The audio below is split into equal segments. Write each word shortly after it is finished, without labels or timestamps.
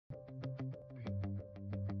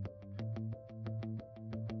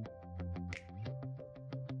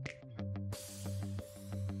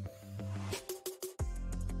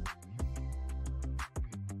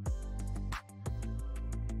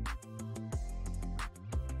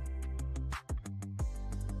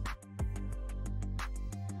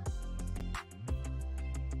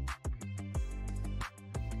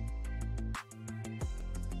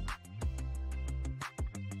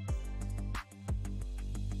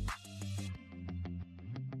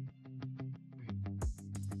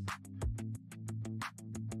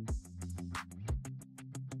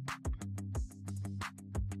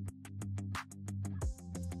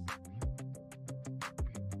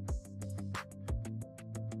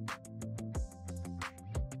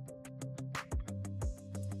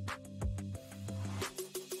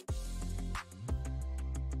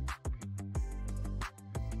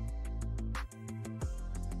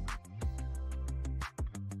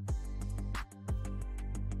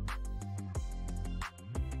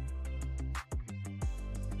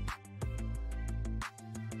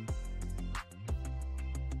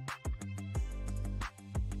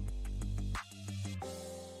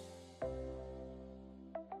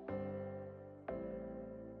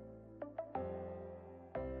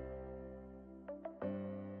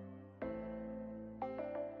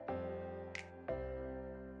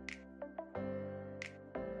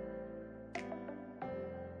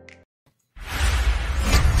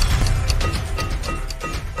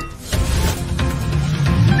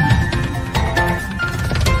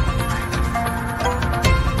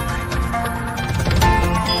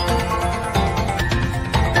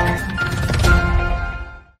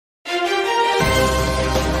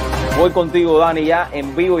Voy contigo, Dani, ya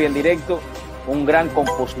en vivo y en directo. Un gran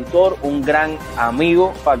compositor, un gran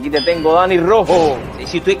amigo. Aquí te tengo, Dani Rojo. Y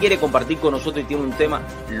si usted quiere compartir con nosotros y tiene un tema,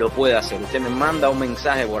 lo puede hacer. Usted me manda un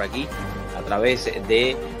mensaje por aquí a través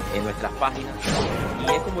de nuestras páginas. Y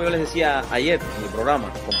es como yo les decía ayer en mi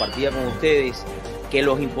programa, compartía con ustedes que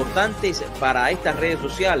los importantes para estas redes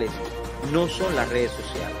sociales no son las redes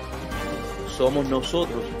sociales. Somos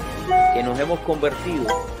nosotros que nos hemos convertido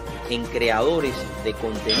en creadores de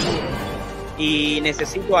contenido. Y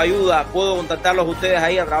necesito ayuda. ¿Puedo contactarlos ustedes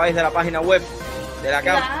ahí a través de la página web de la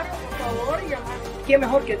cámara? Claro, por favor, llamar. ¿Quién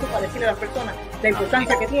mejor que tú para decirle a las personas la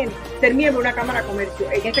importancia que tiene ser miembro de una cámara de comercio?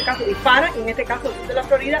 En este caso hispana, en este caso de la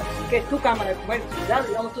Florida, que es tu cámara de comercio, ¿verdad?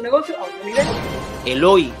 Digamos tu negocio a otro nivel. El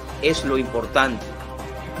hoy es lo importante.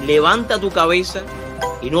 Levanta tu cabeza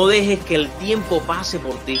y no dejes que el tiempo pase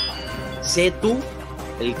por ti. Sé tú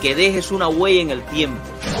el que dejes una huella en el tiempo.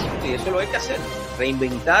 Y eso lo hay que hacer.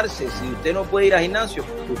 Reinventarse. Si usted no puede ir al gimnasio,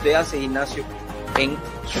 usted hace gimnasio en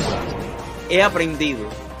su casa. He aprendido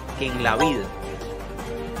que en la vida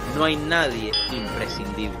no hay nadie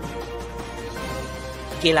imprescindible.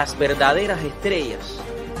 Que las verdaderas estrellas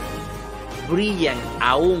brillan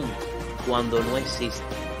aún cuando no existen.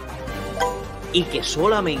 Y que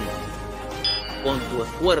solamente con tu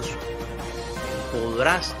esfuerzo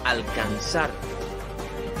podrás alcanzar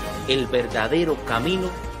el verdadero camino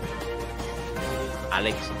al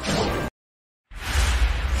éxito.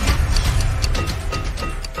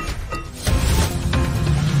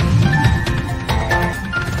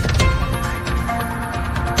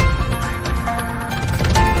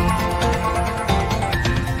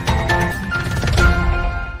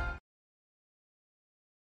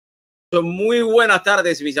 Muy buenas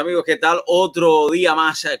tardes, mis amigos. ¿Qué tal? Otro día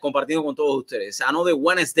más compartiendo con todos ustedes. Another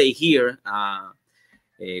Wednesday here.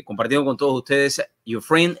 Compartiendo con todos ustedes, your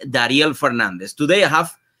friend Dariel Fernandez. Today I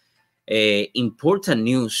have important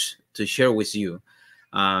news to share with you.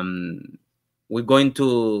 We're going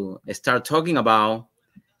to start talking about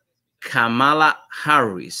Kamala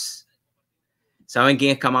Harris. ¿Saben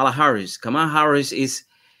quién es Kamala Harris? Kamala Harris is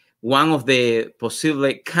one of the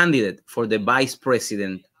possible candidates for the vice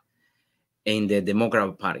president in the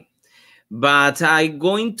Democratic Party. But I'm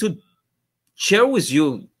going to share with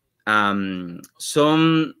you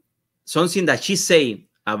something that she said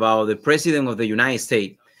about the president of the United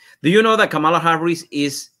States. Do you know that Kamala Harris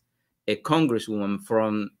is a congresswoman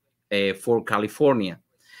from for California?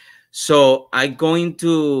 So I'm going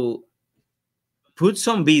to put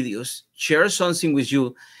some videos, share something with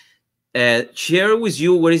you, share with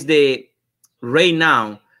you what is the right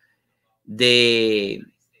now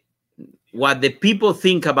what the people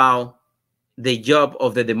think about the job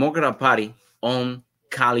of the Democratic Party on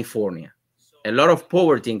California. A lot of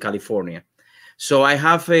poverty in California. So I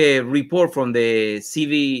have a report from the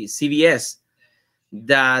CBS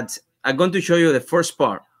that I'm going to show you the first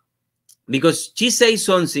part, because she says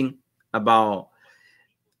something about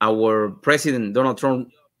our president Donald Trump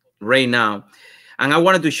right now, and I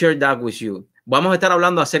wanted to share that with you. Vamos a estar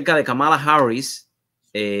hablando acerca de Kamala Harris,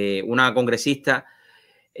 una congresista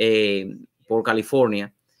por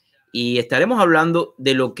California, y estaremos hablando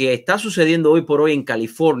de lo que está sucediendo hoy por hoy en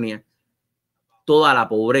California, toda la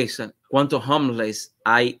pobreza, cuántos homeless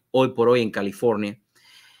hay hoy por hoy en California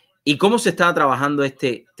y cómo se está trabajando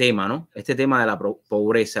este tema, ¿no? Este tema de la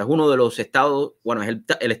pobreza. Es uno de los estados, bueno, es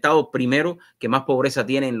el estado primero que más pobreza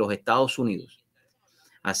tiene en los Estados Unidos.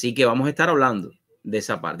 Así que vamos a estar hablando de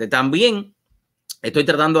esa parte. También estoy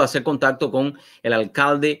tratando de hacer contacto con el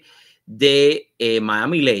alcalde de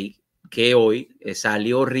Miami-Dade, que hoy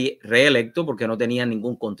salió reelecto porque no tenía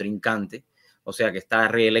ningún contrincante. O sea que está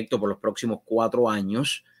reelecto por los próximos 4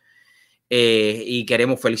 años. Y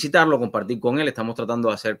queremos felicitarlo, compartir con él. Estamos tratando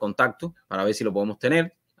de hacer contacto para ver si lo podemos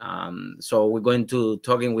tener. So we're going to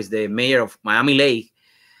talking with the mayor of Miami-Dade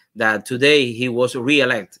that today he was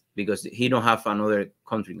re-elected because he don't have another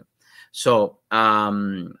country. So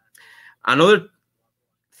another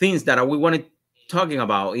things that we wanted talking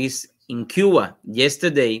about is in Cuba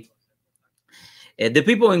yesterday. The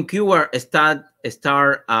people in Cuba start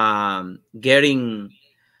getting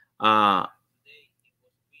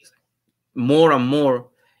more and more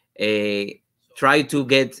try to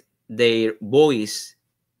get their voice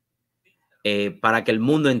para que el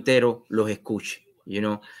mundo entero los escuche. You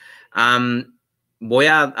know, voy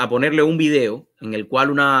a ponerle un video en el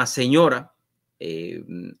cual una señora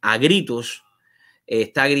a gritos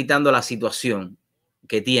está gritando la situación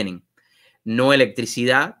que tienen. No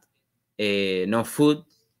electricidad, no food,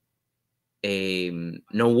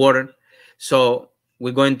 no water. So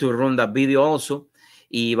we're going to run that video also.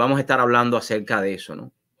 Y vamos a estar hablando acerca de eso,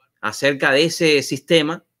 ¿no? Acerca de ese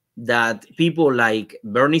sistema that people like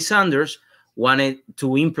Bernie Sanders wanted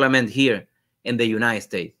to implement here in the United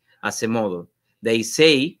States as a model. They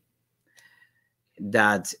say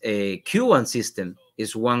that a Cuban system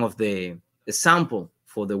is one of the example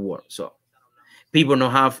for the world. So people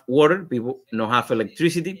don't have water, people don't have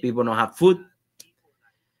electricity, people don't have food,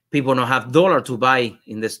 people don't have dollar to buy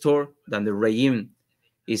in the store that the regime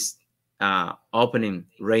is opening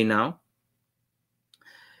right now.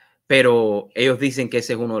 Pero ellos dicen que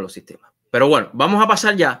ese es uno de los sistemas. Pero bueno, vamos a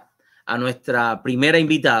pasar ya a nuestra primera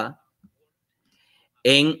invitada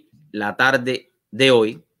en la tarde de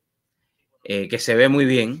hoy, que se ve muy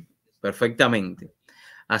bien, perfectamente.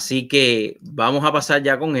 Así que vamos a pasar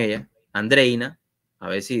ya con ella, Andreina, a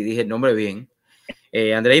ver si dije el nombre bien.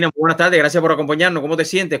 Andreina, muy buenas tardes, gracias por acompañarnos. ¿Cómo te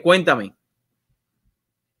sientes? Cuéntame.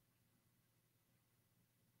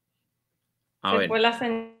 A ver.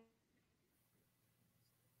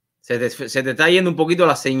 Se te está yendo un poquito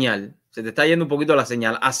la señal. Se te está yendo un poquito la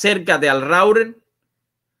señal. Acércate al router.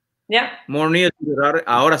 Ya.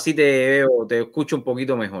 Ahora sí te veo, te escucho un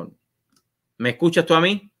poquito mejor. ¿Me escuchas tú a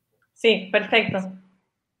mí? Sí, perfecto.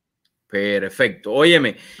 Perfecto.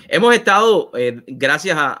 Óyeme, hemos estado,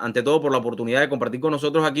 gracias ante todo por la oportunidad de compartir con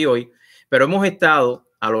nosotros aquí hoy, pero hemos estado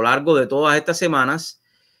a lo largo de todas estas semanas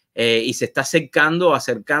y se está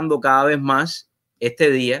acercando cada vez más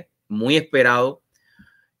este día, muy esperado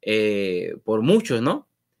por muchos, ¿no?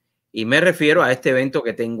 Y me refiero a este evento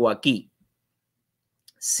que tengo aquí.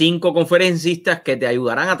 5 conferencistas que te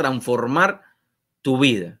ayudarán a transformar tu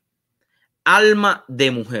vida. Alma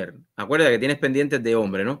de mujer. Acuérdate que tienes pendientes de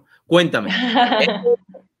hombre, ¿no? Cuéntame.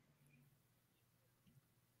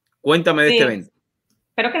 Cuéntame de este evento.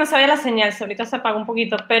 Espero que no se vaya la señal, si ahorita se apaga un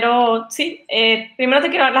poquito, pero sí, primero te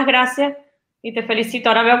quiero dar las gracias y te felicito.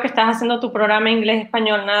 Ahora veo que estás haciendo tu programa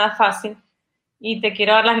inglés-español, nada fácil. Y te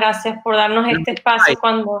quiero dar las gracias por darnos este espacio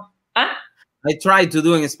cuando... ¿Ah? I tried to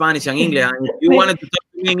do in Spanish and English, and if you wanted to talk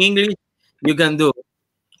to me in English, you can do.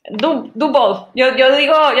 Do both. Yo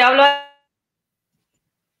digo, yo hablo...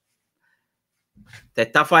 Te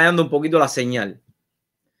está fallando un poquito la señal.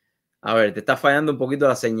 A ver, te está fallando un poquito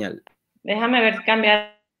la señal. Déjame ver,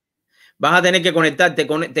 cambiar. Vas a tener que conectarte.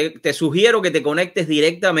 Te sugiero que te conectes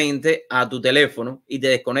directamente a tu teléfono y te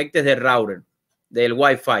desconectes del router, del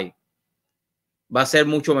Wi-Fi. Va a ser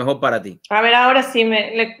mucho mejor para ti. A ver, ahora sí,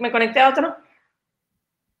 ¿me conecté a otro?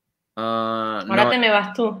 Ahora no, te me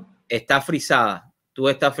vas tú. Está frisada. Tú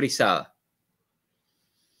estás frisada.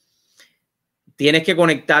 Tienes que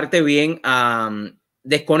conectarte bien a...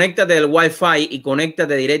 Desconéctate del Wi-Fi y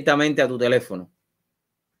conéctate directamente a tu teléfono.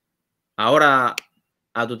 Ahora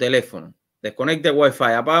a tu teléfono. Desconecte el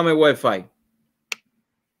Wi-Fi. Apágame el Wi-Fi.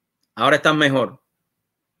 Ahora estás mejor.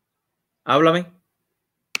 Háblame.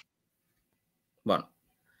 Bueno,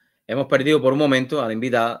 hemos perdido por un momento a la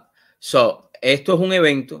invitada. Esto es un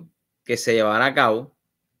evento que se llevará a cabo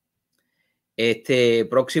este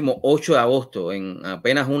próximo 8 de agosto, en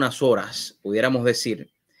apenas unas horas, pudiéramos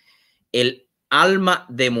decir. El alma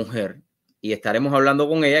de mujer. Y estaremos hablando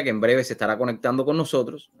con ella, que en breve se estará conectando con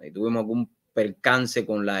nosotros. Ahí tuvimos algún percance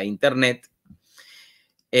con la internet.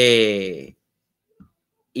 Y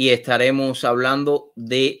estaremos hablando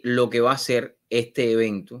de lo que va a ser este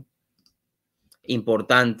evento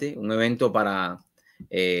importante, un evento para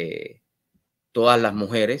todas las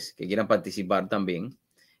mujeres que quieran participar también.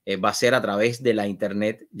 Va a ser a través de la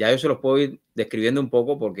internet. Ya yo se los puedo ir describiendo un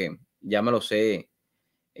poco porque ya me lo sé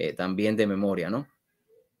también de memoria, ¿no?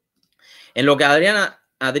 En lo que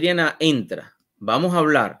Adriana entra, vamos a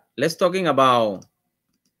hablar. Let's talking about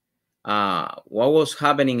what was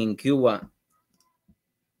happening in Cuba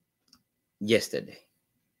yesterday.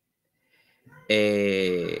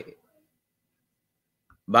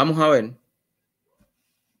 Vamos a ver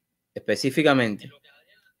específicamente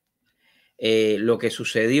lo que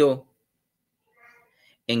sucedió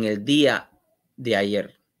en el día de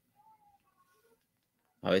ayer.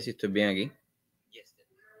 A ver si estoy bien aquí.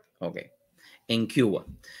 Okay. In Cuba.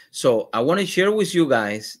 So I want to share with you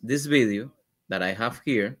guys this video that I have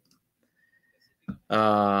here.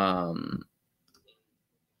 Let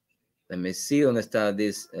me see dónde está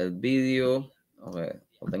this video. Okay.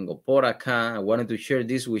 Lo tengo por acá. I wanted to share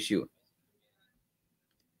this with you.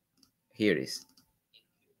 Here it is.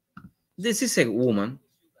 This is a woman.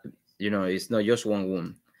 You know, it's not just one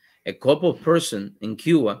woman. A couple person in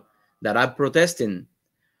Cuba that are protesting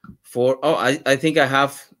for. Oh, I think I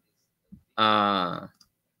have.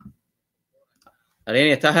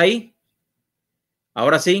 Ariane, ¿estás ahí?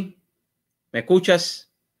 Ahora sí. ¿Me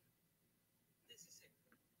escuchas?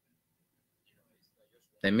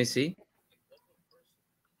 Let me see.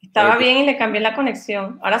 Estaba bien y le cambié la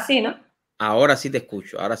conexión. Ahora sí, ¿no? Ahora sí te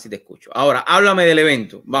escucho, ahora sí te escucho. Ahora, háblame del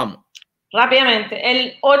evento, vamos. Rápidamente,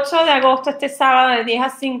 el 8 de agosto, este sábado de 10 a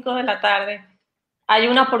 5 de la tarde, hay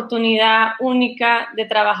una oportunidad única de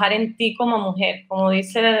trabajar en ti como mujer. Como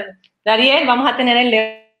dice Dariel, vamos a tener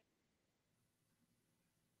el...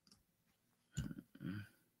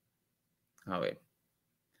 A ver,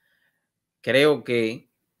 creo que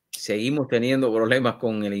seguimos teniendo problemas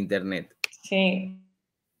con el internet. Sí.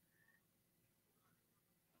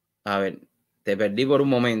 A ver, te perdí por un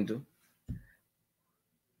momento.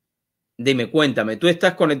 Dime, cuéntame, ¿tú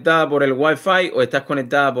estás conectada por el Wi-Fi o estás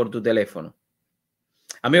conectada por tu teléfono?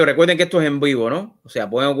 Amigos, recuerden que esto es en vivo, ¿no? O sea,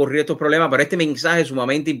 pueden ocurrir estos problemas, pero este mensaje es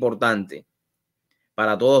sumamente importante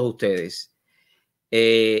para todos ustedes.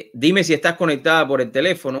 Dime si estás conectada por el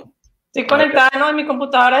teléfono. Estoy conectada, no, en mi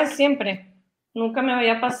computadora de siempre. Nunca me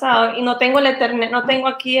había pasado. Y no tengo el Ethernet, no tengo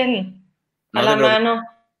aquí a la mano.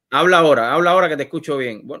 Habla ahora que te escucho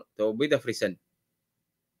bien. Bueno, te volviste a frizar.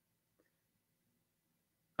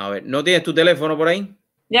 A ver, ¿no tienes tu teléfono por ahí?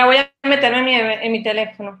 Ya voy a meterme en mi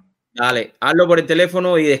teléfono. Dale, hazlo por el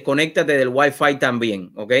teléfono y desconéctate del Wi-Fi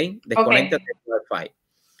también, ¿ok? Desconéctate del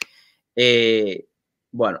Wi-Fi.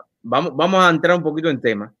 Bueno, vamos a entrar un poquito en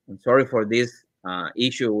tema. I'm sorry for this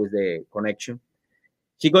issue with the connection.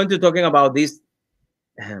 She's going to talking about this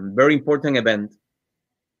very important event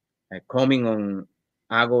coming on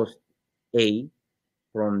August 8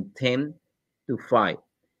 from 10 to 5.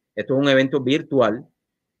 Esto es un evento virtual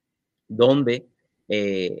donde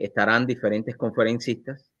estarán diferentes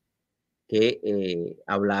conferencistas que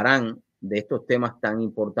hablarán de estos temas tan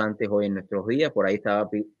importantes hoy en nuestros días. Por ahí estaba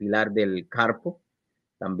Pilar del Carpo,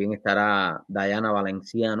 también estará Diana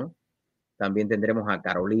Valenciano, también tendremos a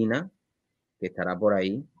Carolina, que estará por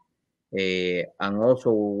ahí. And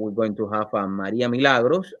also we're going to have a María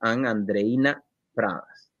Milagros and Andreina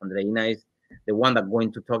Pradas. Andreina is the one that's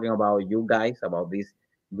going to talking about you guys, about this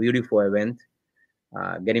beautiful event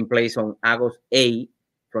getting place on August 8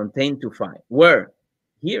 from 10 to 5. Where?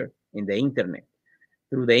 Here in the internet.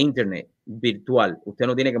 Through the internet, virtual. Usted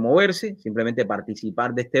no tiene que moverse, simplemente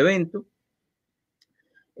participar de este evento.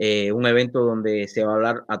 Un evento donde se va a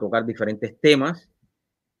hablar, a tocar diferentes temas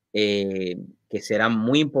que serán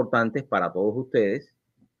muy importantes para todos ustedes,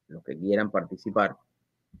 los que quieran participar.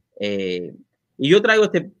 Y yo traigo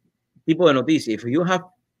este tipo de noticias. If you have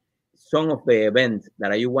some of the events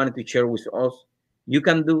that you wanted to share with us, you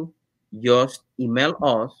can do, just email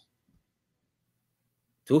us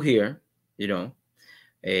to here, you know,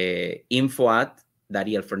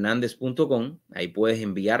 info@darielfernandez.com. Ahí puedes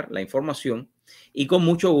enviar la información y con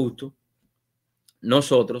mucho gusto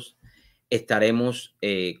nosotros estaremos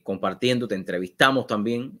compartiendo, te entrevistamos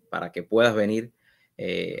también para que puedas venir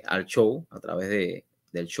al show a través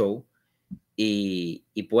del show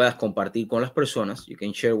y puedas compartir con las personas. You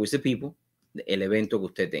can share with the people el evento que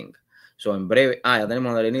usted tenga. So, en breve, ya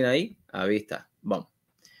tenemos a Dariel ahí. Ahí está. Vamos.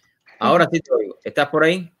 Ahora sí te oigo. ¿Estás por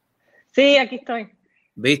ahí? Sí, aquí estoy.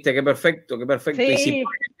 ¿Viste? Qué perfecto, qué perfecto. Sí. Y si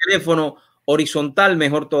pones el teléfono horizontal,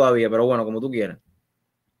 mejor todavía, pero bueno, como tú quieras.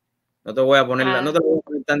 No te voy a poner, no te lo voy a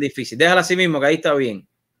poner tan difícil. Déjala así mismo, que ahí está bien.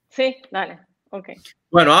 Sí, dale. Ok.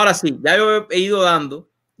 Bueno, ahora sí, ya yo he ido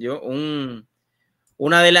dando un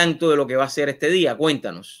adelanto de lo que va a ser este día.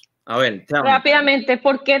 Cuéntanos. A ver, rápidamente,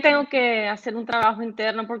 ¿por qué tengo que hacer un trabajo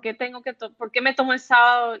interno? ¿Por qué me tomo el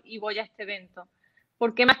sábado y voy a este evento?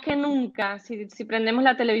 Porque más que nunca, si prendemos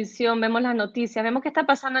la televisión, vemos las noticias, vemos qué está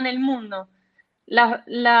pasando en el mundo,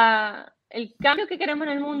 el cambio que queremos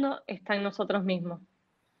en el mundo está en nosotros mismos.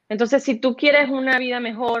 Entonces, si tú quieres una vida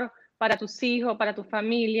mejor para tus hijos, para tu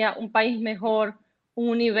familia, un país mejor, un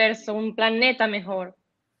universo, un planeta mejor,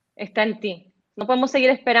 está en ti. No podemos seguir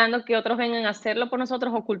esperando que otros vengan a hacerlo por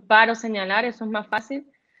nosotros o culpar o señalar, eso es más fácil.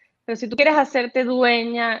 Pero si tú quieres hacerte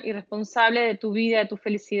dueña y responsable de tu vida, de tu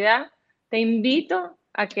felicidad, te invito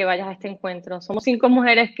a que vayas a este encuentro. Somos 5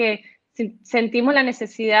 mujeres que sentimos la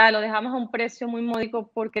necesidad, lo dejamos a un precio muy módico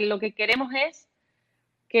porque lo que queremos es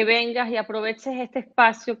que vengas y aproveches este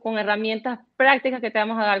espacio con herramientas prácticas que te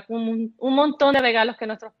vamos a dar, con un montón de regalos que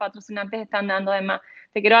nuestros patrocinantes están dando. Además,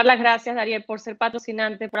 te quiero dar las gracias, Dariel, por ser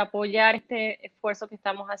patrocinante, por apoyar este esfuerzo que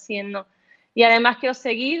estamos haciendo. Y además quiero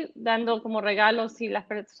seguir dando como regalos, y las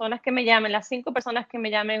personas que me llamen, las 5 personas que me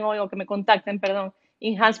llamen hoy o que me contacten, perdón,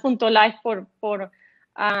 enhance.live por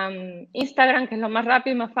Instagram, que es lo más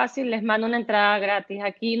rápido y más fácil, les mando una entrada gratis.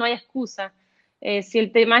 Aquí no hay excusa. Si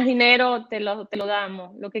el tema es dinero, te lo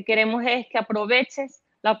damos. Lo que queremos es que aproveches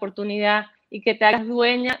la oportunidad y que te hagas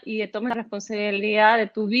dueña y tomes la responsabilidad de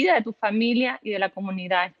tu vida, de tu familia y de la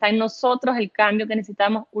comunidad. Está en nosotros el cambio que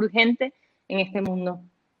necesitamos urgente en este mundo.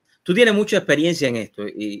 Tú tienes mucha experiencia en esto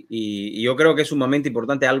y yo creo que es sumamente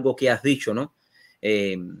importante algo que has dicho, ¿no?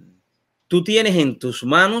 Tú tienes en tus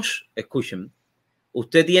manos, escuchen,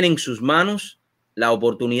 usted tiene en sus manos la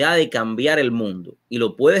oportunidad de cambiar el mundo y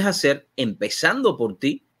lo puedes hacer empezando por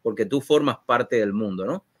ti, porque tú formas parte del mundo,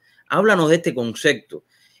 ¿no? Háblanos de este concepto,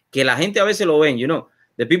 que la gente a veces lo ven, you know,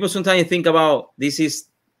 the people sometimes think about this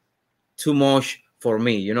is too much for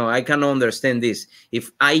me, you know, I cannot understand this.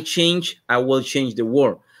 If I change, I will change the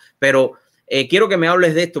world. Pero quiero que me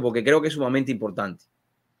hables de esto porque creo que es sumamente importante.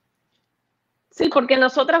 Sí, porque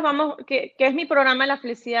nosotras vamos, que es mi programa de la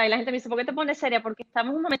felicidad, y la gente me dice, ¿por qué te pones seria? Porque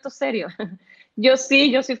estamos en un momento serio. Yo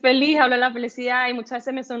soy feliz, hablo de la felicidad y muchas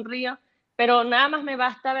veces me sonrío, pero nada más me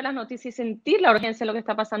basta ver las noticias y sentir la urgencia de lo que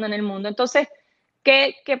está pasando en el mundo. Entonces,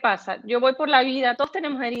 ¿qué pasa? Yo voy por la vida, todos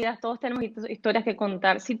tenemos heridas, todos tenemos historias que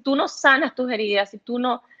contar. Si tú no sanas tus heridas, si tú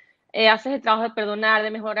no haces el trabajo de perdonar,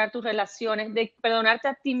 de mejorar tus relaciones, de perdonarte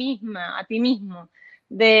a ti misma, a ti mismo,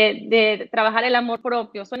 de trabajar el amor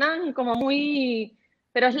propio. Suenan como muy,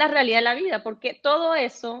 pero es la realidad de la vida, porque todo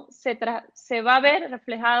eso se va a ver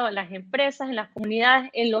reflejado en las empresas, en las comunidades,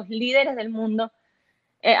 en los líderes del mundo.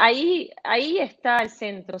 Ahí está el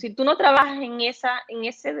centro. Si tú no trabajas en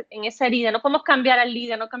esa herida, no podemos cambiar al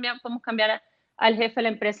líder, podemos cambiar al jefe de la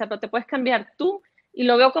empresa, pero te puedes cambiar tú, y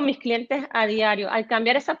lo veo con mis clientes a diario. Al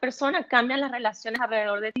cambiar esa persona, cambian las relaciones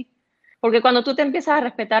alrededor de ti. Porque cuando tú te empiezas a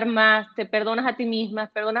respetar más, te perdonas a ti misma,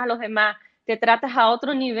 perdonas a los demás, te tratas a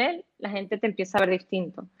otro nivel, la gente te empieza a ver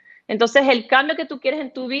distinto. Entonces, el cambio que tú quieres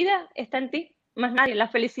en tu vida está en ti, más nadie. La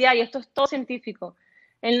felicidad, y esto es todo científico,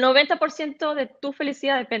 el 90% de tu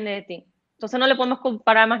felicidad depende de ti. Entonces, no le podemos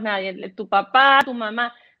comparar a más nadie. Tu papá, tu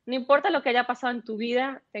mamá, no importa lo que haya pasado en tu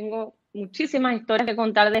vida, tengo muchísimas historias que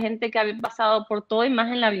contar de gente que ha pasado por todo y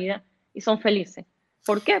más en la vida y son felices.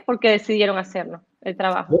 ¿Por qué? Porque decidieron hacerlo, el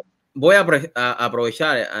trabajo. Voy a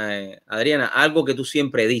aprovechar, Adriana, algo que tú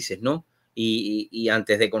siempre dices, ¿no? Y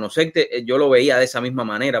antes de conocerte, yo lo veía de esa misma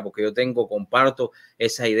manera, porque yo comparto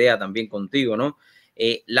esa idea también contigo, ¿no?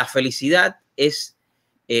 La felicidad es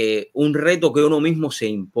un reto que uno mismo se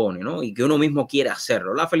impone, ¿no? Y que uno mismo quiere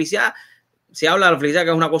hacerlo. La felicidad, se habla de la felicidad que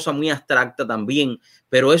es una cosa muy abstracta también,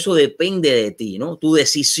 pero eso depende de ti, ¿no? Tu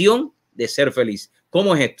decisión de ser feliz.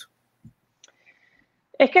 ¿Cómo es esto?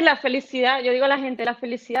 Es que la felicidad, yo digo a la gente, la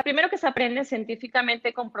felicidad, primero que se aprende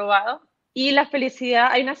científicamente comprobado, y la felicidad,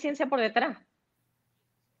 hay una ciencia por detrás.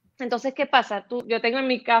 Entonces, ¿qué pasa? Yo tengo en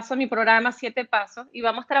mi caso, mi programa 7 pasos, y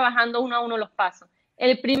vamos trabajando uno a uno los pasos.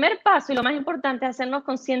 El primer paso y lo más importante es hacernos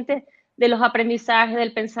conscientes de los aprendizajes,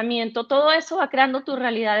 del pensamiento. Todo eso va creando tu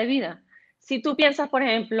realidad de vida. Si tú piensas, por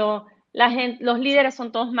ejemplo, los líderes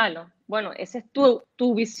son todos malos. Bueno, esa es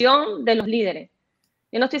tu visión de los líderes.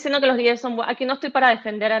 Yo no estoy diciendo que los líderes son buenos. Aquí no estoy para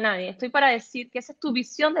defender a nadie. Estoy para decir que esa es tu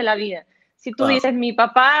visión de la vida. Si tú dices, mi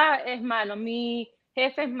papá es malo, mi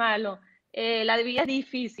jefe es malo, la vida es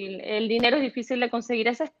difícil, el dinero es difícil de conseguir,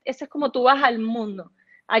 ese es como tú vas al mundo.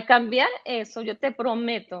 Al cambiar eso, yo te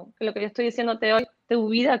prometo que lo que yo estoy diciéndote hoy, tu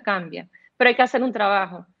vida cambia. Pero hay que hacer un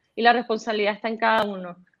trabajo y la responsabilidad está en cada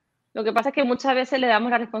uno. Lo que pasa es que muchas veces le damos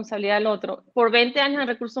la responsabilidad al otro. Por 20 años en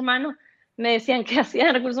recursos humanos me decían que hacía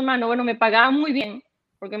en recursos humanos. Bueno, me pagaban muy bien,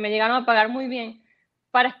 porque me llegaron a pagar muy bien,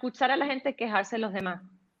 para escuchar a la gente quejarse de los demás.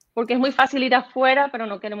 Porque es muy fácil ir afuera, pero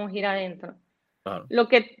no queremos ir adentro. Claro. Lo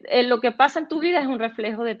que pasa en tu vida es un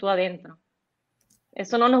reflejo de tu adentro.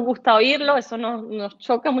 Eso no nos gusta oírlo, eso nos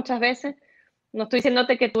choca muchas veces. No estoy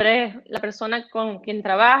diciéndote que tú eres la persona con quien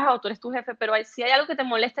trabaja o tú eres tu jefe, pero si hay algo que te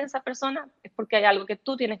molesta en esa persona, es porque hay algo que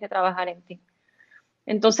tú tienes que trabajar en ti.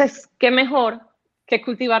 Entonces, ¿qué mejor que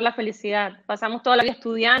cultivar la felicidad? Pasamos toda la vida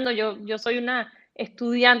estudiando. Yo soy una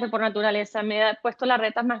estudiante por naturaleza. Me he puesto las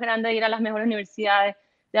retas más grandes de ir a las mejores universidades,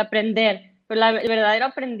 de aprender. Pero el verdadero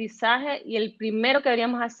aprendizaje y el primero que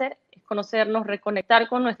deberíamos hacer es conocernos, reconectar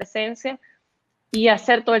con nuestra esencia y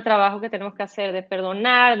hacer todo el trabajo que tenemos que hacer, de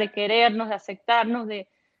perdonar, de querernos, de aceptarnos, de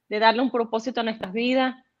darle un propósito a nuestras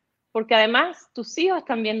vidas, porque además tus hijos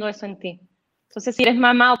están viendo eso en ti. Entonces, si eres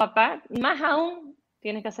mamá o papá, más aún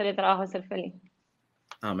tienes que hacer el trabajo de ser feliz.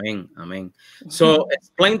 Amén, amén. So,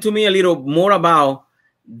 explain to me a little more about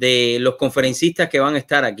los conferencistas que van a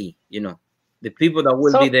estar aquí, the people that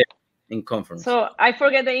will be there in conference. So, I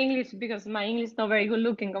forget the English because my English is not very good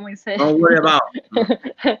looking, como dice. Don't worry about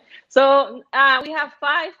it. So, we have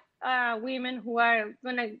 5 women who are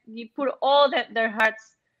going to put all their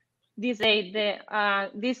hearts this day,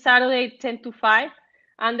 this Saturday, 10 to 5.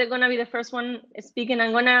 And they're going to be the first one speaking.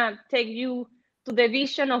 I'm going to take you to the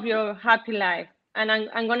vision of your happy life. And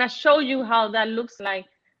I'm going to show you how that looks like.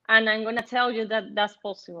 And I'm going to tell you that that's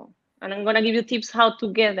possible. And I'm going to give you tips how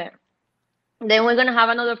to get there. Then we're going to have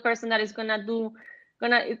another person that is going to do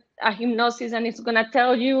a hypnosis, and it's gonna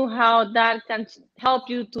tell you how that can help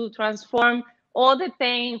you to transform all the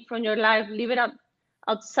pain from your life, leave it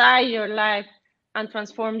outside your life, and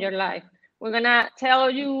transform your life. We're gonna tell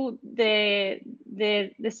you the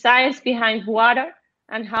science behind water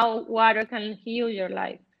and how water can heal your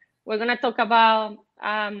life. We're gonna talk about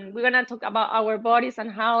our bodies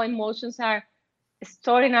and how emotions are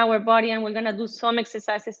stored in our body, and we're gonna do some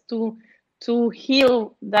exercises to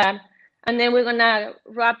heal that. And then we're gonna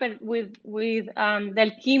wrap it with the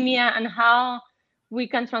alchemia and how we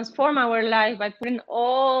can transform our life by putting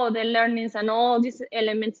all the learnings and all these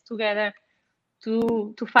elements together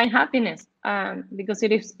to find happiness, because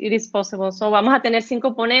it is possible. So vamos a tener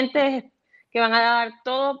 5 ponentes que van a dar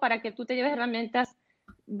todo para que tú te lleves herramientas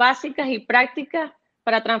básicas y prácticas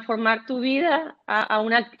para transformar tu vida a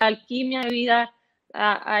una alquimia de vida,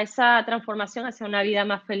 a esa transformación hacia una vida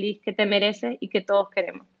más feliz que te mereces y que todos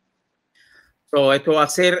queremos. So, esto va a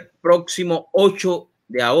ser próximo 8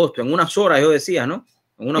 de agosto, en unas horas, yo decía, ¿no?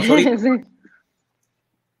 En unas horitas. Sí.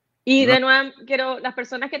 Y de nuevo, quiero las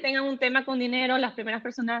personas que tengan un tema con dinero, las primeras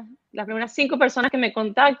 5 personas que me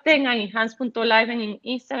contacten a enhance.live en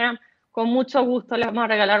Instagram, con mucho gusto les vamos a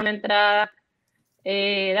regalar una entrada.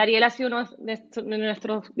 Dariel ha sido uno de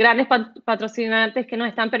nuestros grandes patrocinantes que nos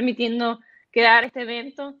están permitiendo crear este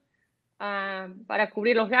evento para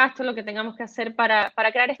cubrir los gastos, lo que tengamos que hacer para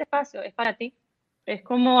crear este espacio. Es para ti. Es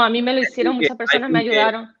como a mí me lo hicieron, muchas personas me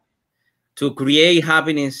ayudaron. To create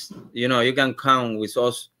happiness, you know, you can count with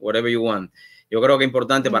us whatever you want. Yo creo que es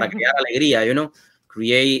importante para crear alegría, you know,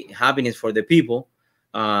 create happiness for the people.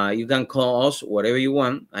 You can call us whatever you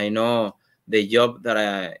want. I know the job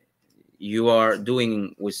that you are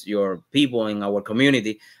doing with your people in our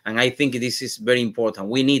community, and I think this is very important.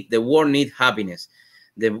 The world needs happiness.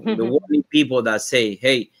 The world needs people that say,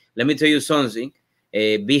 hey, let me tell you something.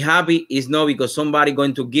 Be happy is not because somebody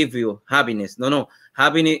going to give you happiness. No.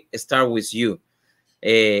 Happiness starts with you.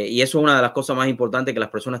 Y eso es una de las cosas más importantes que las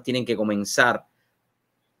personas tienen que comenzar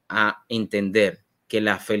a entender, que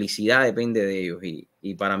la felicidad depende de ellos.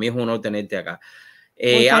 Y para mí es un honor tenerte acá.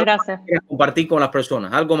 Muchas gracias. Compartir con las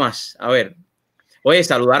personas. Algo más. A ver. Oye,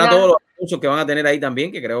 saludar a todos los anuncios que van a tener ahí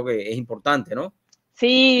también, que creo que es importante, ¿no?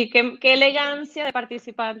 Sí, qué elegancia de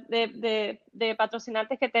participar, de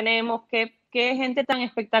patrocinantes que tenemos, qué gente tan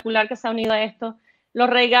espectacular que se ha unido a esto. Los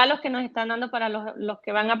regalos que nos están dando para los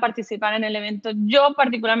que van a participar en el evento, yo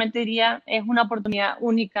particularmente diría, es una oportunidad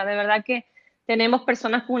única. De verdad que tenemos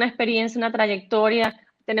personas con una experiencia, una trayectoria.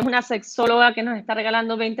 Tenemos una sexóloga que nos está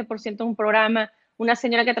regalando 20% en un programa, una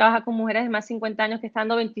señora que trabaja con mujeres de más de 50 años que está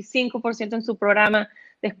dando 25% en su programa,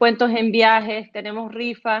 descuentos en viajes, tenemos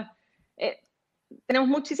rifas. Tenemos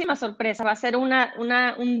muchísimas sorpresas. Va a ser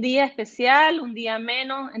un día especial, un día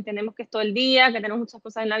menos. Entendemos que es todo el día, que tenemos muchas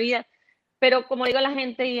cosas en la vida. Pero como digo a la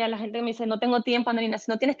gente y a la gente que me dice, no tengo tiempo, Andalina,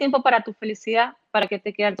 si no tienes tiempo para tu felicidad, ¿para qué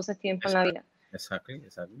te queda entonces tiempo en la vida? Exactly.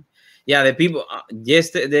 Yeah, the people,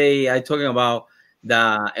 yesterday I talking about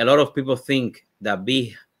that a lot of people think that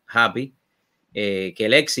be happy, que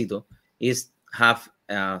el éxito is have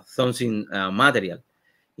something material.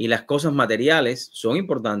 Y las cosas materiales son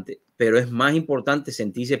importantes, pero es más importante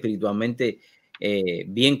sentirse espiritualmente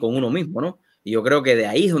bien con uno mismo, ¿no? Y yo creo que de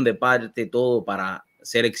ahí es donde parte todo para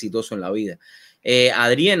ser exitoso en la vida.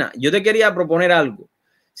 Adriana, yo te quería proponer algo.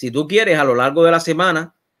 Si tú quieres, a lo largo de la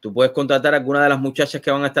semana, tú puedes contactar a alguna de las muchachas que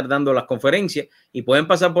van a estar dando las conferencias y pueden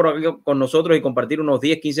pasar por aquí con nosotros y compartir unos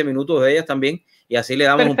 10, 15 minutos de ellas también, y así le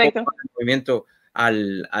damos Perfecto. un poco de movimiento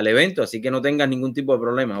al evento, así que no tengas ningún tipo de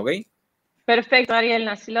problema, ¿ok? Perfecto, Dariel,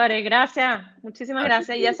 así lo haré. Gracias, muchísimas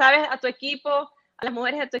gracias. Y ya sabes, a tu equipo, a las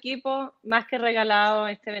mujeres de tu equipo, más que regalado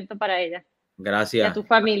este evento para ellas. Gracias. Y a tu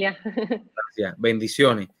familia. Gracias.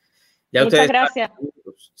 Bendiciones. Ya Muchas ustedes gracias.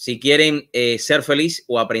 Si quieren ser feliz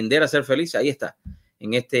o aprender a ser feliz, ahí está,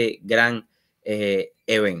 en este gran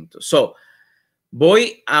evento. So,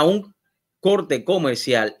 voy a un corte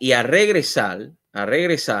comercial y a regresar,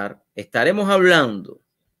 estaremos hablando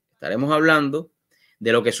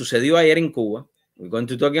de lo que sucedió ayer en Cuba. We're going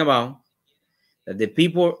to talk about that the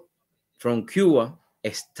people from Cuba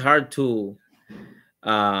start to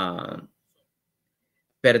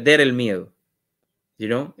perder el miedo. You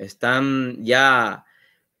know? Están ya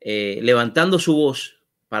levantando su voz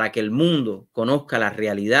para que el mundo conozca la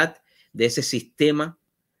realidad de ese sistema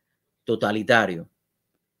totalitario.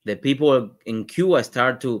 The people in Cuba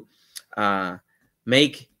start to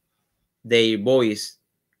make their voice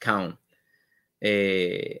count.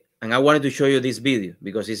 And I wanted to show you this video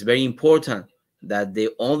because it's very important that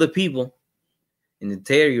all the people in the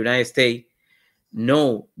entire United States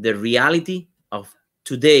know the reality of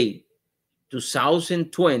today,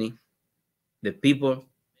 2020, the people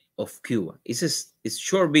of Cuba. It's a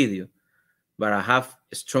short video, but I have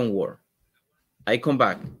a strong word. I come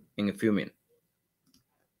back in a few minutes.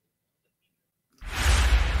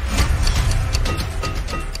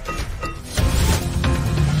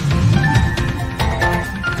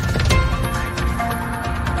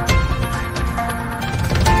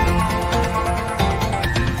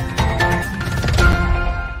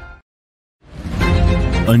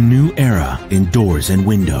 A new era in doors and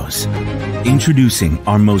windows. Introducing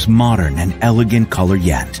our most modern and elegant color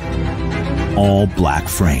yet. All black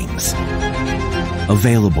frames.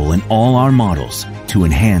 Available in all our models to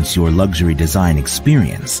enhance your luxury design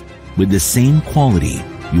experience with the same quality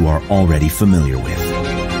you are already familiar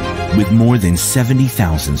with. With more than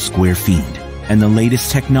 70,000 square feet and the latest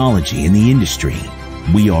technology in the industry,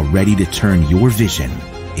 we are ready to turn your vision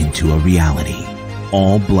into a reality.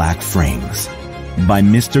 All black frames. By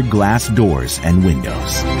Mr. Glass Doors and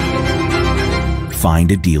Windows.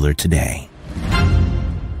 Find a dealer today.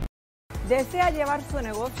 ¿Desea llevar su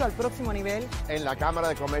negocio al próximo nivel? En la Cámara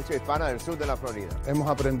de Comercio Hispana del Sur de la Florida. Hemos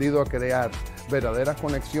aprendido a crear verdaderas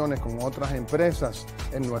conexiones con otras empresas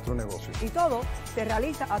en nuestro negocio. Y todo se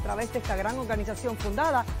realiza a través de esta gran organización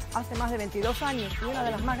fundada hace más de 22 años y una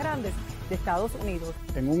de las más grandes de Estados Unidos.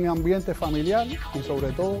 En un ambiente familiar y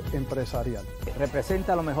sobre todo empresarial.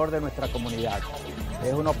 Representa lo mejor de nuestra comunidad.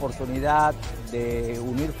 Es una oportunidad de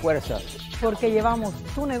unir fuerzas. Porque llevamos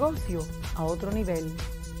tu negocio a otro nivel.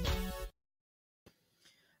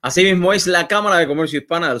 Asimismo es la Cámara de Comercio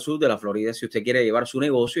Hispana del Sur de la Florida. Si usted quiere llevar su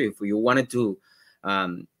negocio, if you wanted to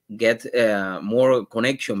get more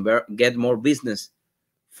connection, get more business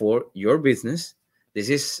for your business, this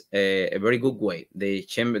is a very good way. The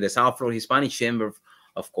Chamber, the South Florida Hispanic Chamber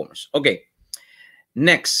of Commerce. Okay,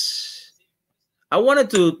 next, I wanted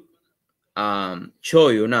to show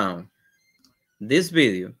you now this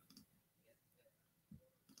video.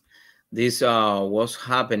 This was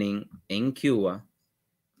happening in Cuba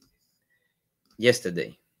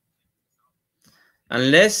yesterday.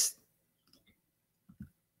 Unless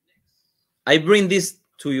I bring this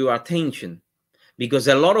to your attention because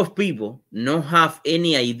a lot of people don't have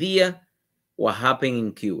any idea what happened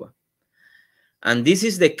in Cuba. And this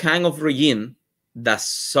is the kind of regime that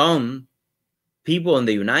some people in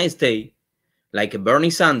the United States, like Bernie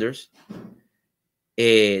Sanders,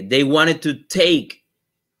 they wanted to take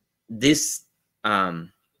this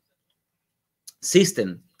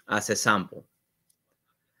system as a sample.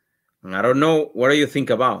 And I don't know what do you think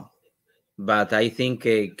about, but I think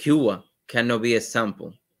Cuba cannot be a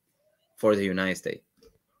sample for the United States.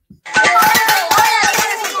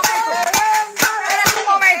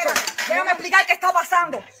 Déjame explicar qué está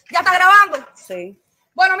pasando. ¿Ya está grabando? Sí.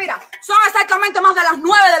 Bueno, mira, son exactamente más de las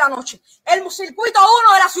 9 de la noche. El circuito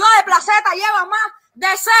 1 de la ciudad de Placeta lleva más de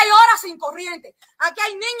 6 horas sin corriente. Aquí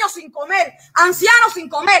hay niños sin comer, ancianos sin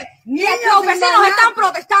comer. Y los vecinos están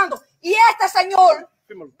protestando. Y este señor,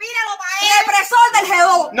 míralo para él, represor del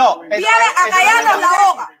G2, viene a callarnos la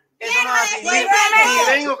boca.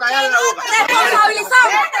 Vengo a callarle la boca.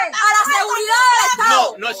 Responsabilizamos a la seguridad del Estado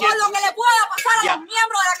No es por cierto. lo que le pueda pasar a los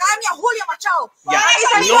miembros de la Academia Julio Machado. Ya.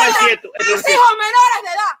 Y No es cierto. Los hijos menores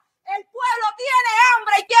de edad. El pueblo tiene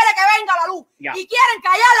hambre y quiere que venga la luz. Ya. Y quieren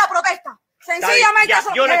callar la protesta. Sencillamente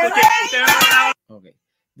eso. Yo le escuché. Usted me Okay,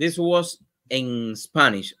 this was in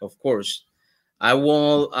Spanish, of course. I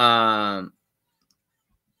will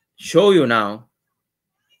show you now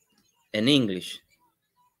in English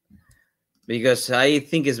because I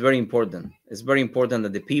think it's very important. It's very important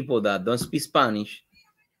that the people that don't speak Spanish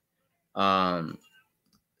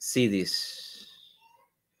see this.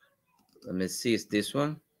 Let me see, is this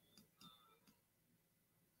one?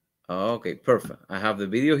 Okay, perfect. I have the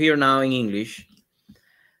video here now in English.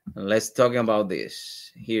 And let's talk about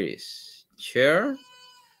this. Here is share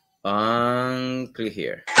and click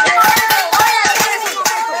here.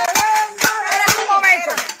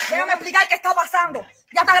 Déjame explicar qué está pasando.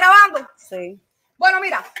 ¿Ya está grabando? Sí. Bueno,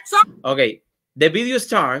 mira, Okay, the video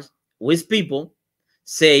starts with people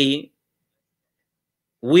saying,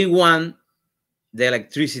 we want the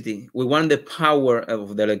electricity, we want the power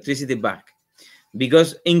of the electricity back.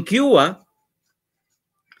 Because in Cuba,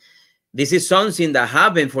 this is something that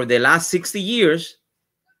happened for the last 60 years,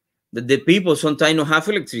 that the people sometimes don't have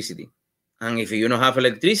electricity. And if you don't have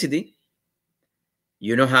electricity,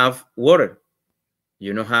 you don't have water.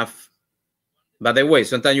 You don't have, by the way,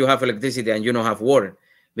 sometimes you have electricity and you don't have water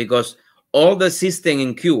because all the system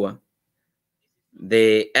in Cuba,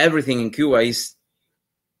 everything in Cuba is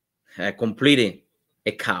completely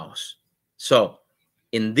a chaos. So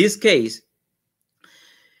in this case,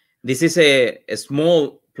 this is a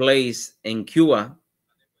small place in Cuba,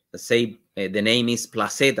 let's say the name is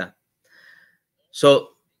Placeta.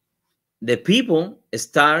 So the people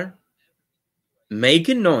start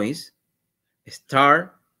making noise,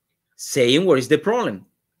 start saying what is the problem,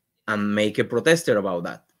 and make a protester about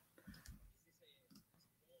that.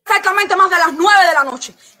 Exactamente más de las 9 de la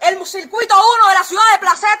noche. El circuito 1 de la ciudad de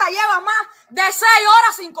Placeta lleva más de 6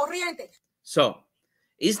 horas sin corriente. So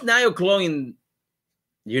it's 9 o'clock in,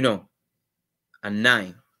 you know, at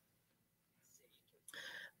 9.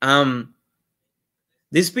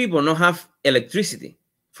 These people don't have electricity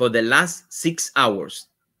for the last 6 hours.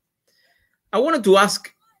 I wanted to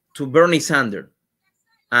ask to Bernie Sanders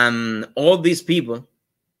and all these people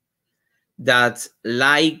that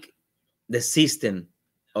like the system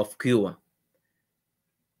of Cuba,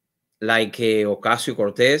 like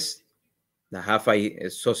Ocasio-Cortez, that have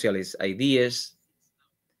socialist ideas,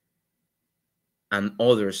 and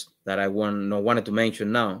others that I wanted to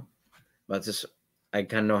mention now, but I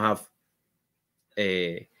cannot have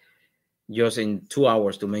just in 2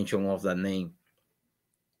 hours to mention all of that name.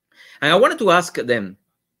 And I wanted to ask them,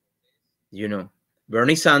 you know,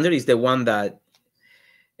 Bernie Sanders is the one that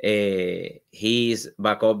he is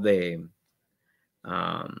back up the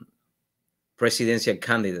presidential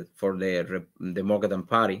candidate for the Democratic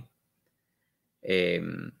Party.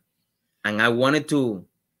 And I wanted to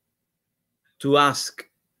ask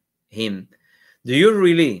him, do you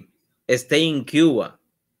really stay in Cuba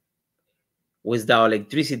without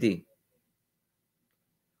electricity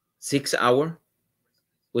 6 hours,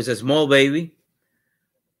 with a small baby,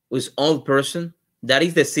 with old person? That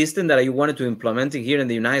is the system that you wanted to implement here in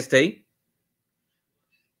the United States?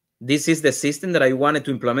 This is the system that I wanted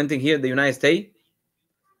to implement here in the United States?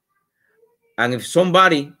 And if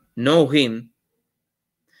somebody know him,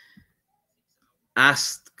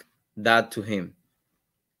 ask that to him,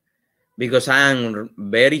 because I am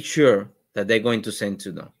very sure that they're going to send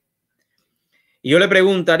to them. Y yo le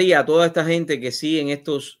preguntaría a toda esta gente que sigue en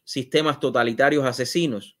estos sistemas totalitarios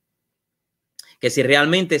asesinos, que si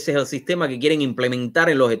realmente ese es el sistema que quieren implementar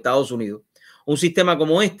en los Estados Unidos. Un sistema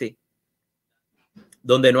como este,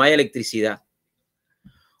 donde no hay electricidad.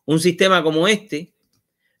 Un sistema como este,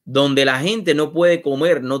 donde la gente no puede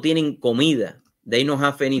comer, no tienen comida. They don't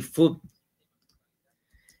have any food.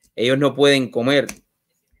 Ellos no pueden comer.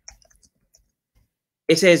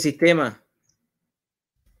 Ese es el sistema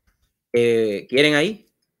que quieren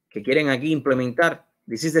ahí, que quieren aquí implementar.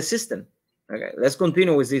 This is the system. Okay, let's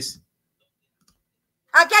continue with this.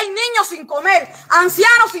 Aquí hay niños sin comer,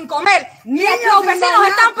 ancianos sin comer, los vecinos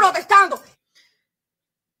están protestando.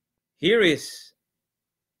 Here is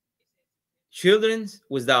children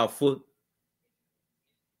without food.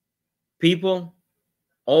 People,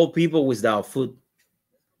 all people without food.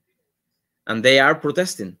 And they are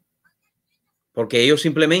protesting. Porque ellos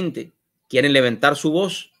simplemente quieren levantar su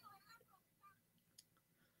voz.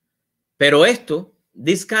 Pero esto,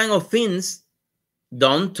 this kind of things,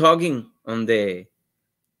 don't talking on the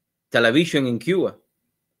television in Cuba,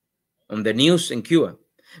 on the news in Cuba,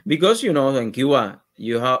 because you know in Cuba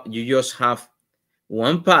you just have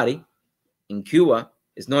one party. In Cuba,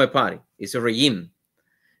 it's not a party; it's a regime.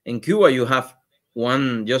 In Cuba, you have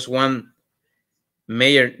just one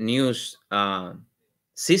major news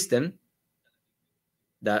system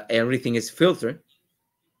that everything is filtered,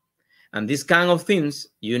 and this kind of things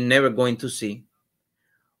you're never going to see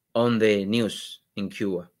on the news in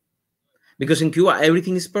Cuba. Because in Cuba,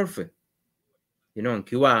 everything is perfect. You know, in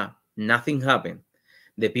Cuba, nothing happened.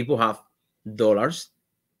 The people have dollars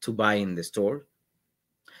to buy in the store.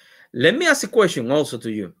 Let me ask a question also to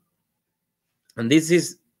you. And this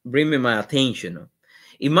is bringing my attention.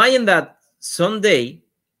 Imagine that someday,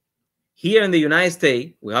 here in the United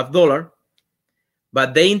States, we have dollar,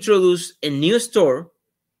 but they introduce a new store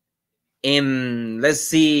in, let's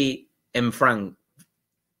see, in Franco,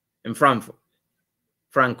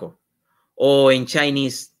 or in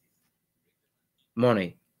Chinese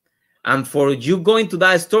money. And for you going to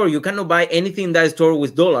that store, you cannot buy anything in that store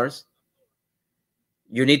with dollars.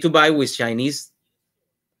 You need to buy with Chinese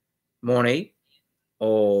money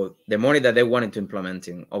or the money that they wanted to implement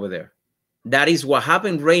over there. That is what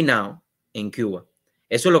happened right now in Cuba.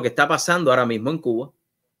 Eso es lo que está pasando ahora mismo en Cuba.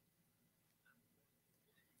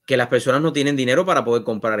 Que las personas no tienen dinero para poder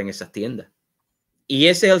comprar en esas tiendas. Y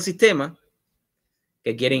ese es el sistema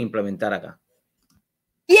que quieren implementar acá.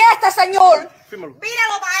 Y este señor, míralo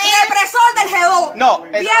para él, represor del G2, No,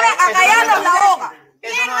 viene a callarnos la boca.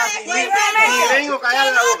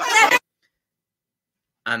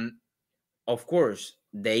 And of course,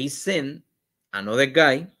 they send another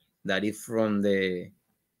guy that is from the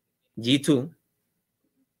G2.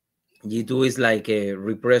 G2 is like a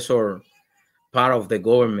repressor part of the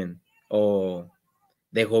government o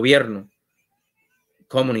de gobierno,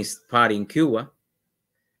 Communist Party in Cuba,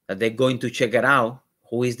 that they're going to check it out,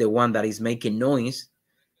 who is the one that is making noise,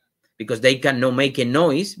 because they cannot make a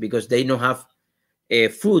noise because they don't have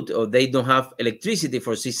food or they don't have electricity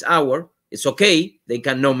for 6 hours. It's okay. They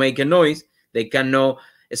cannot make a noise. They cannot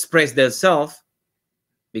express themselves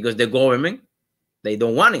because the government, they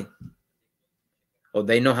don't want it. Or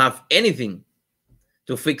they don't have anything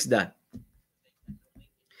to fix that.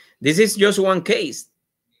 This is just one case.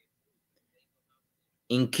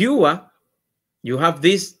 In Cuba, you have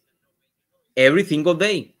this every single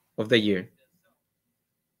day of the year.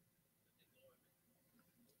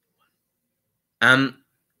 And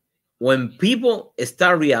when people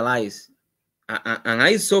start realize, and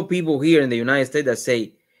I saw people here in the United States that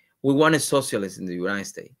say, we want a socialist in the United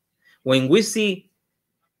States. When we see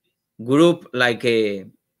group like a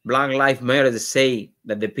Black Lives Matter that say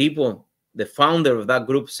that the people, the founder of that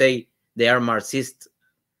group say they are Marxist.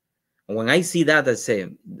 When I see that, I say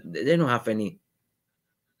they don't have any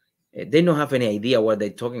idea what they're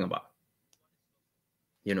talking about,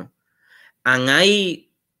 you know. And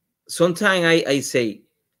sometimes I say,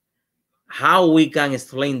 how we can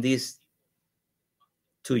explain this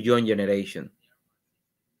to young generation?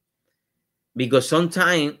 Because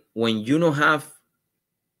sometimes when you don't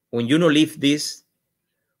live this,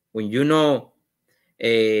 when you know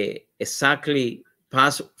exactly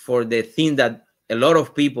pass for the thing that a lot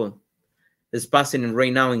of people is passing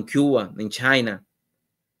right now in Cuba, in China,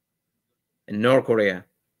 in North Korea,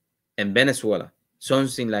 and Venezuela,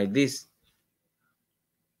 something like this,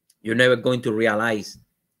 you're never going to realize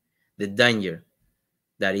the danger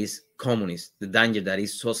that is communist, the danger that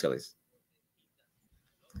is socialist.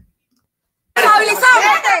 Responsabilizamos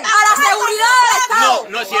a la seguridad del Estado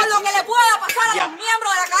No es por lo cierto. que le pueda pasar a Ya. los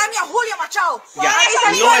miembros de la Academia Julio Machado. Ya. Ahí se No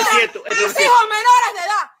encuentran es cierto, eso no es mis cierto. hijos menores de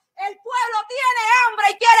edad. El pueblo tiene hambre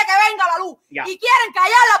y quiere que venga la luz. Ya. Y quieren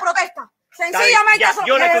callar la protesta. Sencillamente Ya, eso.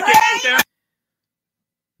 yo le escuché. Usted-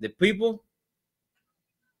 The people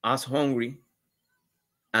are hungry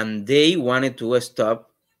and they wanted to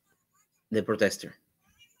stop the protester.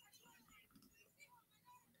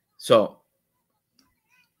 So,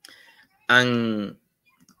 and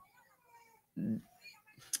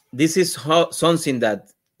this is something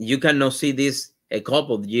that you cannot see this a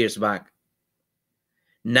couple of years back.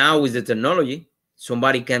 Now with the technology,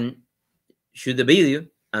 somebody can shoot the video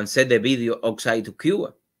and send the video outside to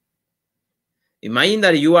Cuba. Imagine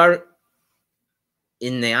that you are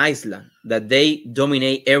in the island, that they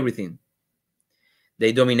dominate everything.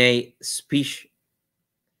 They dominate speech.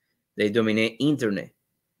 They dominate internet.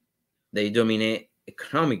 They dominate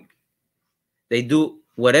economic. They do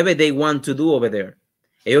whatever they want to do over there.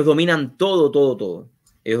 Ellos dominan todo, todo, todo.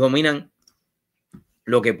 Ellos dominan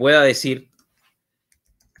lo que pueda decir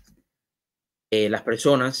las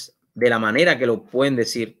personas de la manera que lo pueden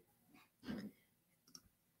decir.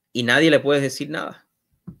 Y nadie le puede decir nada.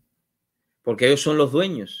 Porque ellos son los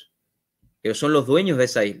dueños. Ellos son los dueños de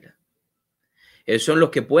esa isla. Ellos son los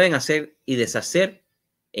que pueden hacer y deshacer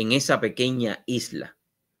en esa pequeña isla.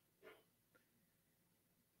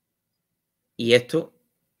 Y esto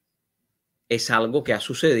es algo que ha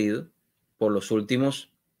sucedido por los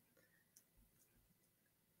últimos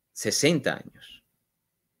 60 años.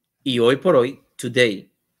 Y hoy por hoy,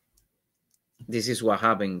 today, this is what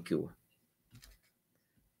happened in Cuba.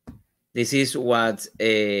 This is what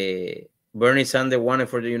Bernie Sanders wanted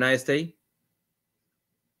for the United States.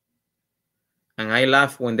 And I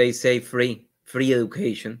laugh when they say free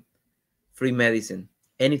education, free medicine.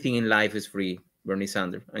 Anything in life is free, Bernie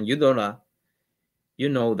Sanders. And you know that. You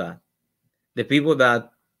know that. The people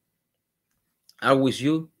that are with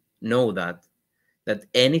you know that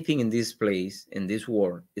anything in this place, in this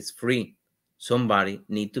world, is free. Somebody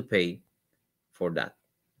need to pay for that.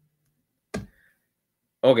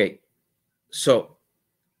 Okay. So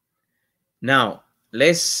now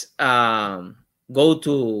let's go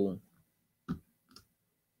to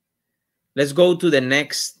the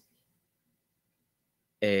next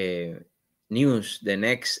news, the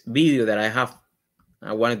next video that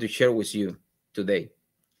I wanted to share with you today.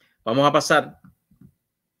 Vamos a pasar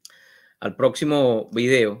al próximo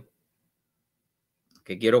video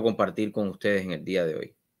que quiero compartir con ustedes en el día de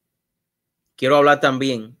hoy. Quiero hablar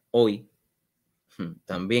también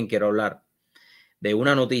quiero hablar de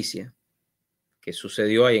una noticia que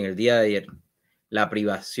sucedió ahí en el día de ayer, la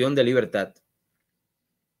privación de libertad.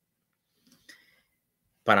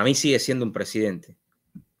 Para mí sigue siendo un presidente,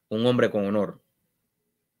 un hombre con honor,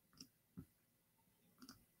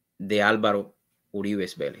 de Álvaro Uribe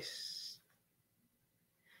Vélez.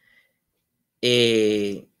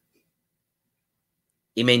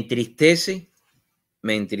 Y me entristece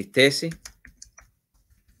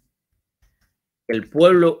que el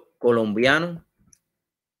pueblo colombiano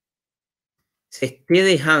se esté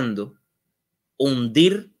dejando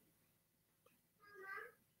hundir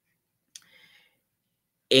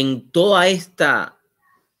en toda esta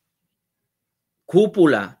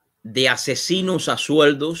cúpula de asesinos a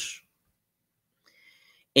sueldos,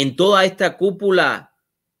 en toda esta cúpula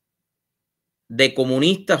de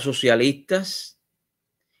comunistas socialistas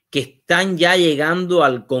que están ya llegando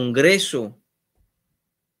al Congreso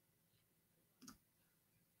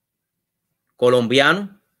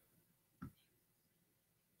colombiano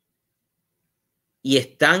y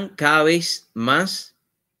están cada vez más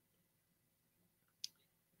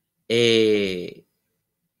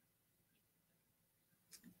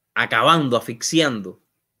acabando, asfixiando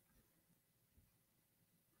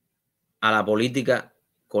a la política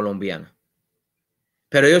colombiana.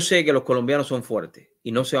 Pero yo sé que los colombianos son fuertes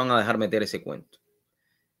y no se van a dejar meter ese cuento.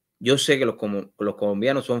 Yo sé que los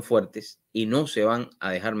colombianos son fuertes y no se van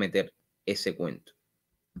a dejar meter ese cuento.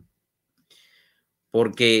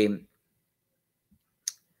 Porque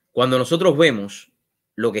cuando nosotros vemos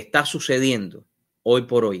lo que está sucediendo hoy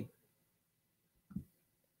por hoy,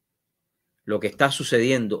 lo que está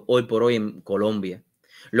sucediendo hoy por hoy en Colombia,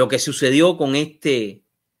 lo que sucedió con este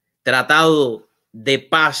tratado de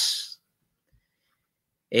paz,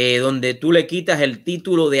 donde tú le quitas el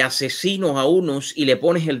título de asesinos a unos y le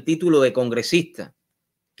pones el título de congresista,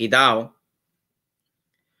 quitado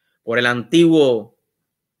por el antiguo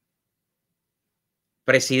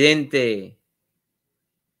presidente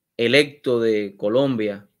electo de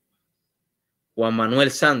Colombia, Juan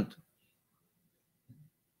Manuel Santos.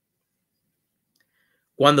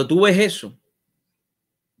 Cuando tú ves eso,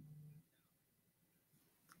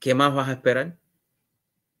 ¿qué más vas a esperar?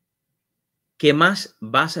 ¿Qué más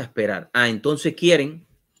vas a esperar? Ah, entonces quieren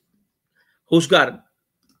juzgar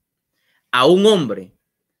a un hombre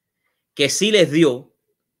que sí les dio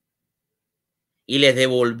y les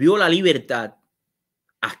devolvió la libertad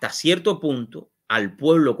hasta cierto punto al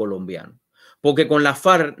pueblo colombiano. Porque con la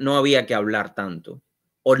FARC no había que hablar tanto,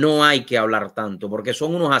 o no hay que hablar tanto, porque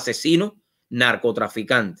son unos asesinos,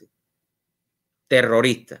 narcotraficantes,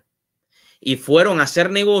 terroristas. Y fueron a hacer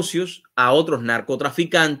negocios a otros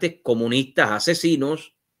narcotraficantes, comunistas,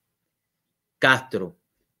 asesinos, Castro.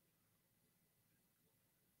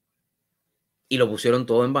 Y lo pusieron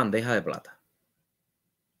todo en bandeja de plata.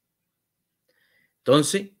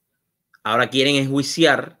 Entonces, ahora quieren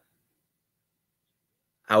enjuiciar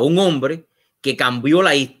a un hombre que cambió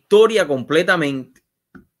la historia completamente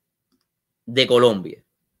de Colombia,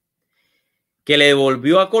 que le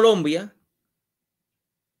devolvió a Colombia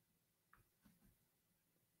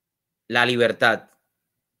la libertad,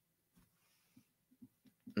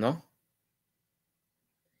 ¿no?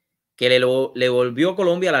 Que le volvió a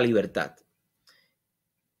Colombia la libertad.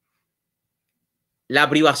 La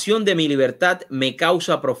privación de mi libertad me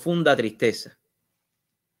causa profunda tristeza.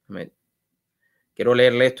 Quiero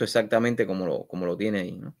leerle esto exactamente como lo tiene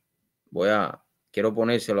ahí, ¿no? Quiero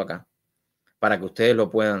ponérselo acá para que ustedes lo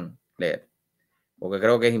puedan leer, porque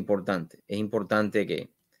creo que es importante. Es importante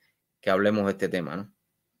que hablemos de este tema, ¿no?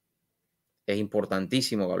 Es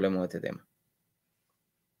importantísimo que hablemos de este tema.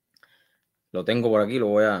 Lo tengo por aquí,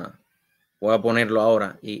 voy a ponerlo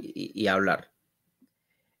ahora y hablar.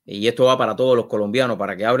 Y esto va para todos los colombianos,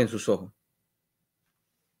 para que abren sus ojos.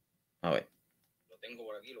 A ver. Lo tengo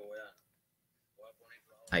por aquí, voy a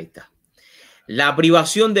ponerlo ahora. Ahí está. La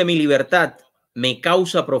privación de mi libertad me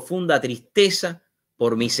causa profunda tristeza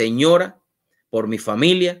por mi señora, por mi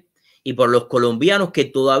familia y por los colombianos que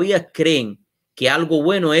todavía creen que algo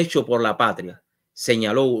bueno es hecho por la patria,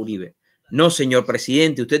 señaló Uribe. No, señor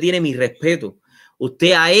presidente, usted tiene mi respeto.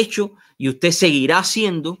 Usted ha hecho y usted seguirá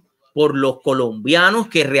haciendo por los colombianos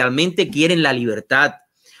que realmente quieren la libertad,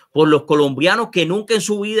 por los colombianos que nunca en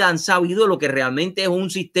su vida han sabido lo que realmente es un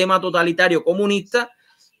sistema totalitario comunista,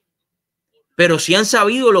 pero sí han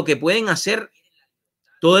sabido lo que pueden hacer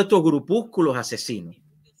todos estos grupúsculos asesinos.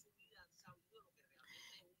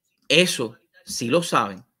 Eso sí lo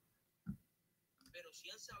saben.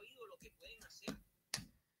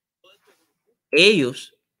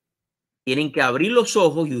 Ellos tienen que abrir los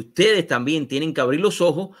ojos y ustedes también tienen que abrir los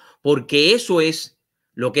ojos, porque eso es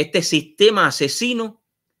lo que este sistema asesino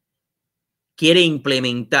quiere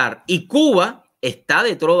implementar. Y Cuba está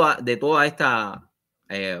de toda esta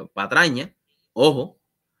patraña. Ojo,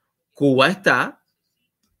 Cuba está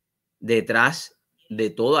detrás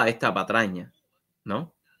de toda esta patraña,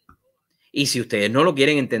 ¿no? Y si ustedes no lo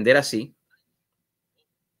quieren entender así,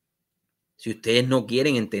 si ustedes no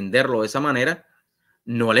quieren entenderlo de esa manera,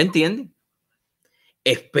 no lo entienden.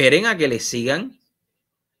 esperen a que les sigan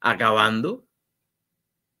acabando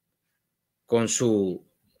con su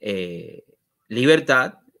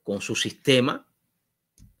libertad, con su sistema,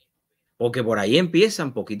 porque por ahí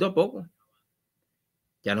empiezan poquito a poco.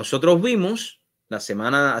 Ya nosotros vimos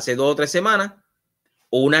hace 2 o 3 semanas,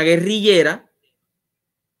 una guerrillera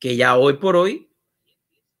que ya hoy por hoy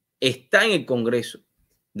está en el Congreso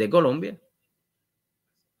de Colombia.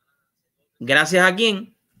 ¿Gracias a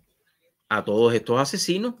quién? A todos estos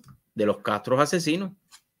asesinos, de los Castros asesinos.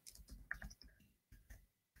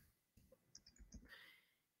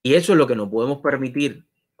 Y eso es lo que no podemos permitir,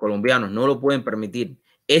 colombianos, no lo pueden permitir.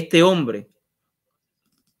 Este hombre,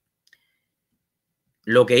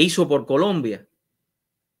 lo que hizo por Colombia,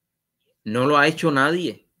 no lo ha hecho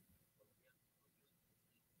nadie.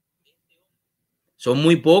 Son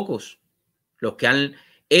muy pocos los que han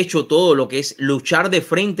hecho todo lo que es luchar de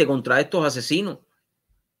frente contra estos asesinos.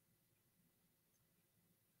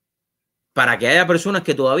 Para que haya personas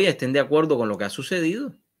que todavía estén de acuerdo con lo que ha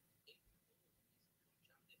sucedido.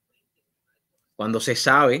 Cuando se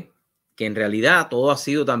sabe que en realidad todo ha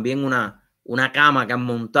sido también una cama que han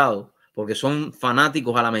montado, porque son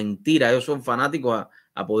fanáticos a la mentira, ellos son fanáticos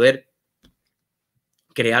a poder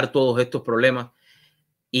crear todos estos problemas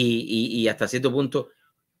y hasta cierto punto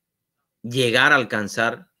llegar a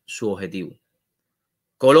alcanzar su objetivo.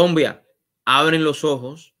 Colombia, abren los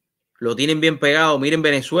ojos, lo tienen bien pegado. Miren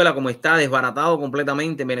Venezuela como está, desbaratado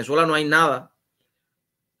completamente. En Venezuela no hay nada.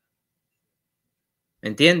 ¿Me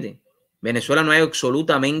entienden? Venezuela no hay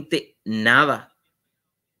absolutamente nada.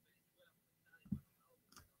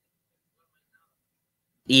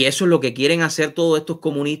 Y eso es lo que quieren hacer todos estos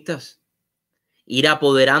comunistas. Ir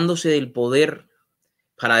apoderándose del poder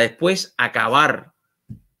para después acabar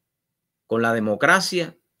con la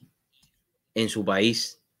democracia en su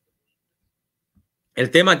país.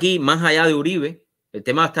 El tema aquí, más allá de Uribe, el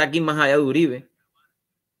tema está aquí más allá de Uribe.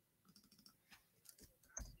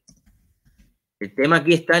 El tema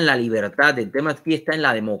aquí está en la libertad, el tema aquí está en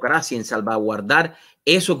la democracia, en salvaguardar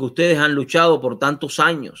eso que ustedes han luchado por tantos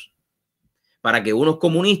años, para que unos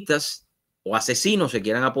comunistas o asesinos se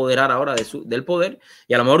quieran apoderar ahora del poder.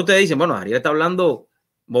 Y a lo mejor ustedes dicen, bueno, Dariel está hablando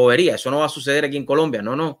bobería, eso no va a suceder aquí en Colombia.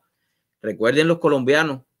 No, no. Recuerden los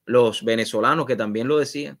colombianos, los venezolanos que también lo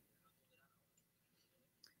decían.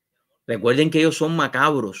 Recuerden que ellos son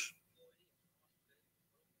macabros.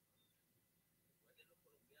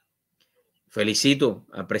 Felicito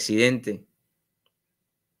al presidente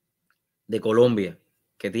de Colombia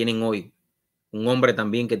que tienen hoy, un hombre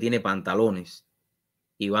también que tiene pantalones,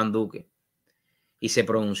 Iván Duque, y se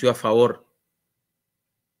pronunció a favor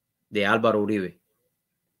de Álvaro Uribe.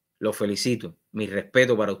 Lo felicito, mi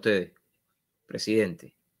respeto para ustedes,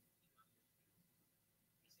 presidente.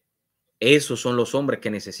 Esos son los hombres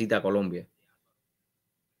que necesita Colombia.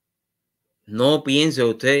 No piense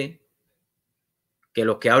usted que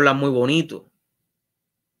los que hablan muy bonito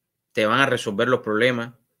te van a resolver los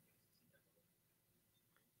problemas.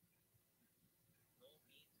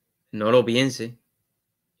 No lo piense.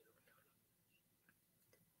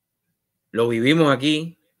 Lo vivimos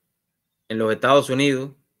aquí en los Estados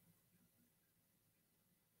Unidos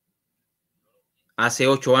hace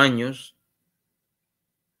 8 años,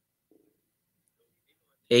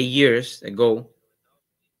 8 years ago.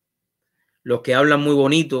 Los que hablan muy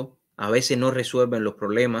bonito a veces no resuelven los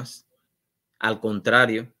problemas. Al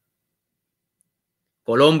contrario.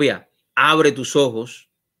 Colombia, abre tus ojos.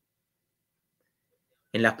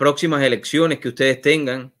 En las próximas elecciones que ustedes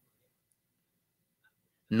tengan,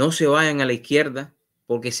 no se vayan a la izquierda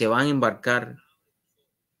porque se van a embarcar.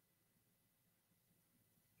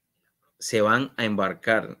 Se van a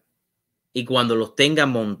embarcar. Y cuando los tengan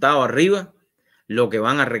montados arriba, lo que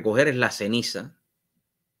van a recoger es la ceniza.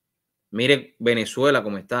 Miren Venezuela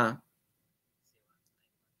cómo está.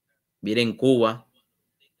 Miren Cuba.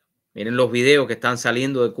 Miren los videos que están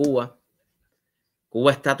saliendo de Cuba.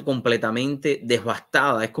 Cuba está completamente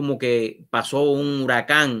devastada. Es como que pasó un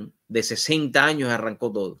huracán de 60 años y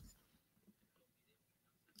arrancó todo.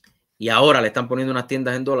 Y ahora le están poniendo unas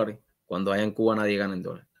tiendas en dólares. Cuando allá en Cuba nadie gana en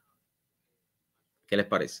dólares. ¿Qué les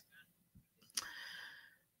parece?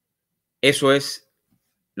 Eso es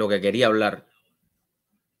lo que quería hablar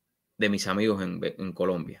de mis amigos en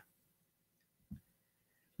Colombia.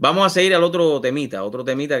 Vamos a seguir al otro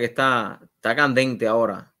temita que está candente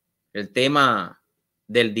ahora. El tema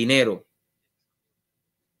del dinero.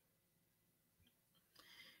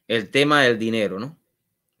 El tema del dinero, ¿no?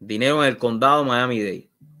 Dinero en el condado Miami-Dade.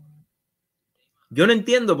 Yo no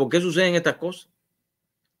entiendo por qué suceden estas cosas.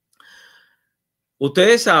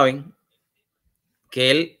 Ustedes saben que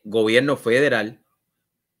el gobierno federal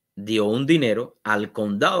dio un dinero al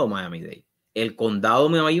condado Miami-Dade. El condado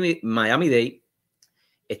Miami-Dade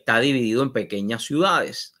está dividido en pequeñas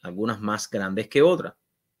ciudades, algunas más grandes que otras.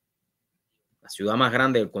 La ciudad más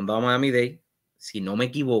grande del condado Miami-Dade, si no me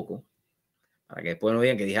equivoco, para que después no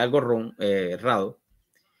digan que dije algo errado,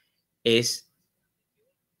 es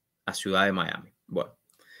la ciudad de Miami. Bueno,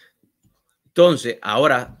 entonces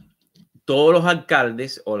ahora todos los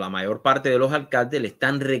alcaldes o la mayor parte de los alcaldes le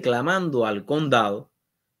están reclamando al condado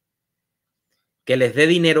que les dé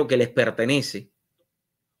dinero que les pertenece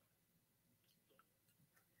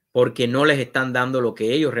porque no les están dando lo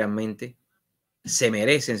que ellos realmente se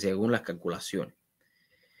merecen según las calculaciones.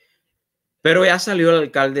 Pero ya salió el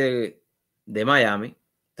alcalde de Miami,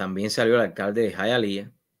 también salió el alcalde de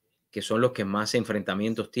Hialeah, que son los que más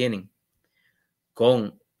enfrentamientos tienen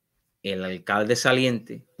con el alcalde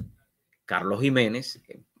saliente, Carlos Jiménez.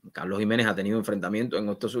 Carlos Jiménez ha tenido enfrentamientos en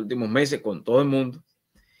estos últimos meses con todo el mundo.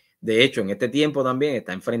 De hecho, en este tiempo también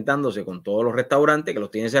está enfrentándose con todos los restaurantes que los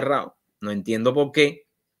tiene cerrados. No entiendo por qué,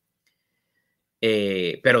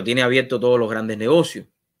 pero tiene abierto todos los grandes negocios.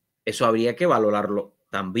 Eso habría que valorarlo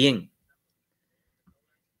también.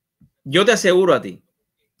 Yo te aseguro a ti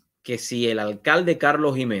que si el alcalde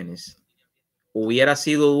Carlos Jiménez hubiera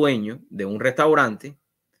sido dueño de un restaurante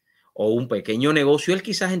o un pequeño negocio, él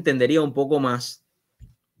quizás entendería un poco más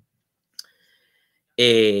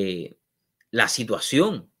la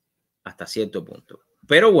situación hasta cierto punto.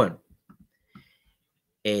 Pero bueno,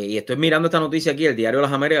 y estoy mirando esta noticia aquí, el Diario de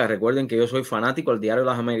las Américas. Recuerden que yo soy fanático del Diario de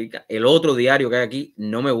las Américas. El otro diario que hay aquí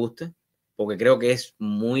no me gusta porque creo que es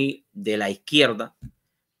muy de la izquierda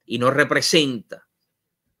y no representa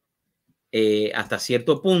hasta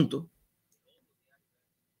cierto punto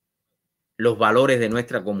los valores de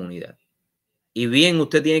nuestra comunidad. Y bien,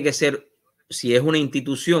 usted tiene que ser, si es una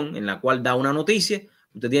institución en la cual da una noticia,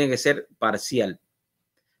 usted tiene que ser parcial.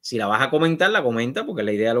 Si la vas a comentar, la comenta porque es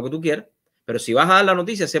la idea de lo que tú quieras. Pero si vas a dar la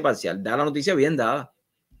noticia, sé parcial. Da la noticia bien dada.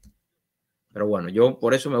 Pero bueno, yo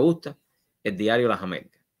por eso me gusta el Diario de las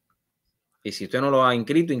Américas. Y si usted no lo ha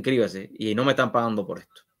inscrito, inscríbase. Y no me están pagando por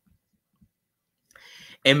esto.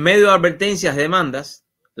 En medio de advertencias de demandas,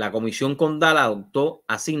 la Comisión Condal adoptó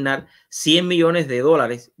asignar $100 millones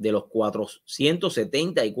de los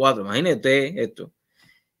 474. Imagínese usted esto.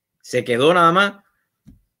 Se quedó nada más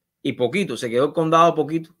y poquito. Se quedó el condado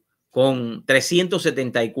poquito con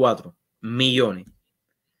 374 millones.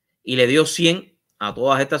 Y le dio 100 a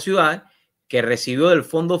todas estas ciudades que recibió del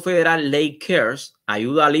Fondo Federal Ley Cares,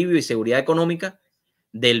 ayuda, alivio y seguridad económica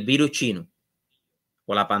del virus chino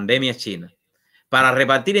o la pandemia china, para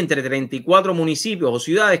repartir entre 34 municipios o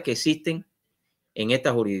ciudades que existen en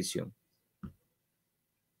esta jurisdicción.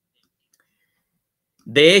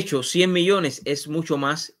 De hecho, 100 millones es mucho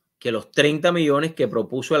más que los 30 millones que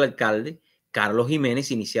propuso el alcalde Carlos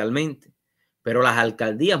Jiménez inicialmente. Pero las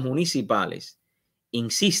alcaldías municipales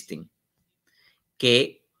insisten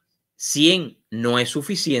que 100 no es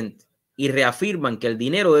suficiente y reafirman que el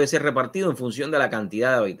dinero debe ser repartido en función de la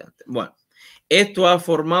cantidad de habitantes. Bueno, esto ha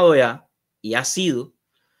formado ya y ha sido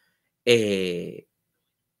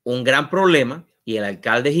un gran problema, y el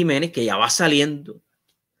alcalde Jiménez, que ya va saliendo,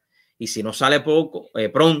 y si no sale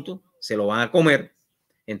pronto, se lo van a comer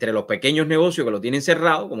entre los pequeños negocios que lo tienen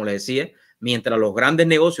cerrado, como les decía, mientras los grandes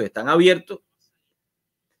negocios están abiertos.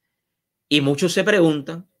 Y muchos se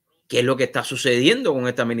preguntan qué es lo que está sucediendo con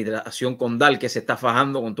esta administración condal que se está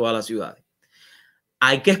fajando con todas las ciudades.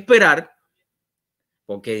 Hay que esperar,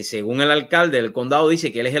 porque según el alcalde del condado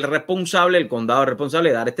dice que él es el responsable, el condado es responsable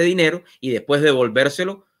de dar este dinero y después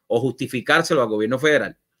devolvérselo o justificárselo al gobierno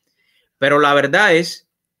federal. Pero la verdad es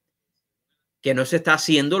que no se está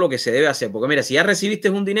haciendo lo que se debe hacer. Porque mira, si ya recibiste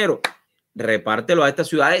un dinero, repártelo a estas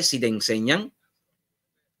ciudades si te enseñan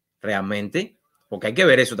realmente, porque hay que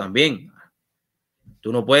ver eso también.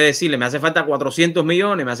 Tú no puedes decirle, me hace falta 400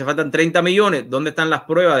 millones, me hace faltan 30 millones. ¿Dónde están las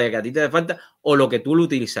pruebas de que a ti te hace falta o lo que tú lo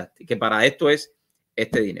utilizaste? Que para esto es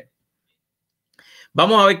este dinero.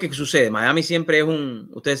 Vamos a ver qué sucede. Miami siempre es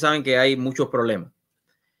ustedes saben que hay muchos problemas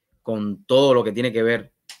con todo lo que tiene que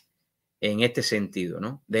ver en este sentido,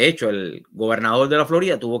 ¿no? De hecho, el gobernador de la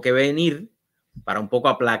Florida tuvo que venir para un poco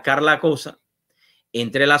aplacar la cosa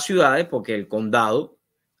entre las ciudades, porque el condado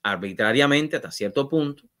arbitrariamente hasta cierto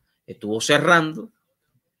punto estuvo cerrando,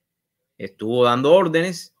 estuvo dando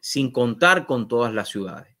órdenes sin contar con todas las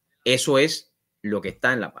ciudades. Eso es lo que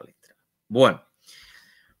está en la palestra. Bueno,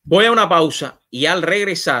 voy a una pausa y al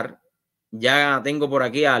regresar ya tengo por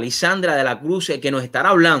aquí a Lisandra de la Cruz, que nos estará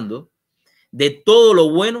hablando de todo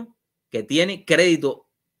lo bueno que tiene Crédito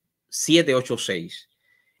 786.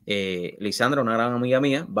 Lisandra, una gran amiga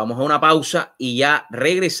mía. Vamos a una pausa y ya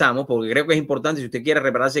regresamos, porque creo que es importante, si usted quiere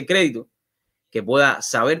repararse el crédito, que pueda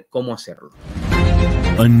saber cómo hacerlo.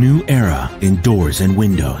 A new era in doors and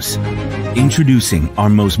windows. Introducing our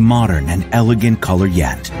most modern and elegant color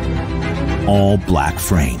yet. All black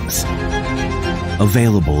frames.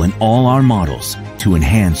 Available in all our models to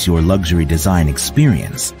enhance your luxury design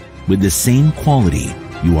experience with the same quality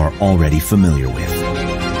you are already familiar with.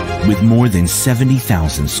 With more than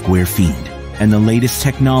 70,000 square feet and the latest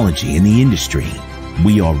technology in the industry,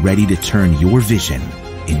 we are ready to turn your vision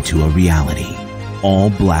into a reality.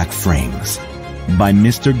 All black frames by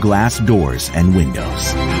Mr. Glass Doors and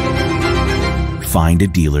Windows. Find a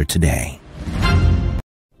dealer today.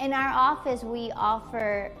 In our office, we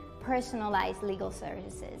offer personalized legal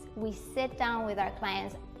services. We sit down with our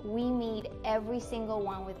clients. We meet every single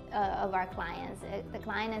one of our clients. The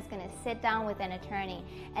client is going to sit down with an attorney,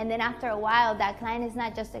 and then after a while, that client is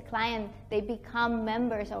not just a client, they become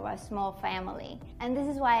members of our small family. And this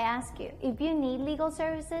is why I ask you, if you need legal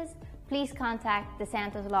services, please contact the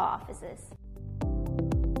Santos Law offices.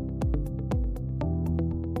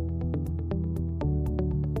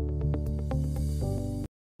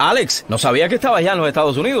 Alex, no sabía que estabas ya en los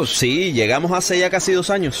Estados Unidos. Sí, llegamos hace ya casi 2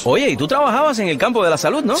 años. Oye, y tú trabajabas en el campo de la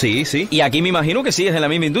salud, ¿no? Sí, sí. Y aquí me imagino que sigues en la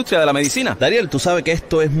misma industria de la medicina. Dariel, ¿tú sabes que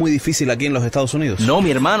esto es muy difícil aquí en los Estados Unidos? No, mi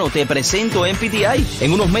hermano, te presento en PTI.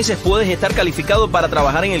 En unos meses puedes estar calificado para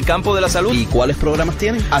trabajar en el campo de la salud. ¿Y cuáles programas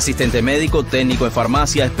tienen? Asistente médico, técnico en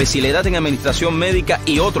farmacia, especialidad en administración médica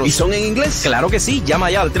y otros. ¿Y son en inglés? Claro que sí. Llama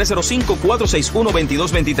ya al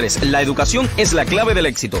 305-461-2223. La educación es la clave del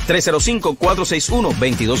éxito.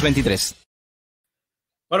 305-461-2223.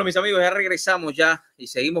 Bueno, mis amigos, ya regresamos ya y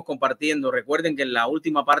seguimos compartiendo. Recuerden que en la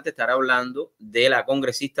última parte estaré hablando de la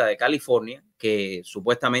congresista de California, que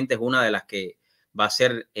supuestamente es una de las que va a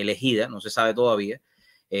ser elegida, no se sabe todavía,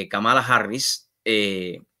 Kamala Harris.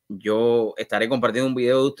 Yo estaré compartiendo un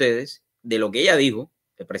video de ustedes de lo que ella dijo,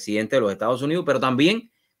 el presidente de los Estados Unidos, pero también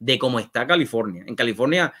de cómo está California. En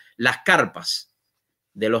California, las carpas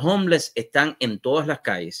de los homeless están en todas las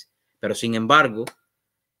calles, pero sin embargo,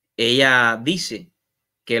 ella dice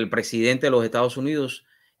que el presidente de los Estados Unidos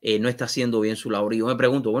no está haciendo bien su labor. Y yo me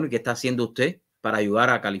pregunto, bueno, ¿qué está haciendo usted para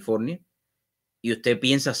ayudar a California? ¿Y usted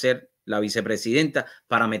piensa ser la vicepresidenta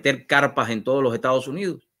para meter carpas en todos los Estados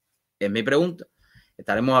Unidos? Es mi pregunta.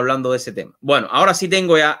 Estaremos hablando de ese tema. Bueno, ahora sí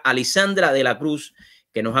tengo ya a Lisandra de la Cruz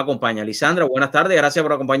que nos acompaña. Lisandra, buenas tardes. Gracias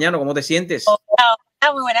por acompañarnos. ¿Cómo te sientes? Hola,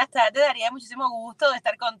 muy buenas tardes, Dariel. Muchísimo gusto de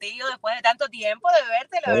estar contigo después de tanto tiempo, de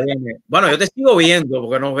verte, la verdad. Bueno, yo te sigo viendo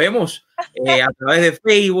porque nos vemos a través de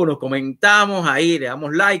Facebook, nos comentamos ahí, le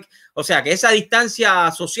damos like. O sea, que esa distancia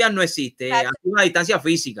social no existe, Claro. hay una distancia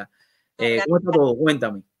física. Claro. ¿Cómo está todo?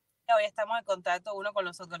 Cuéntame. Hoy estamos en contacto uno con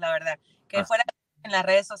los otros, la verdad, que fuera en las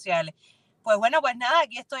redes sociales. Pues bueno, pues nada,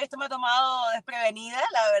 aquí estoy. Esto me ha tomado desprevenida,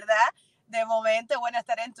 la verdad. De momento, bueno,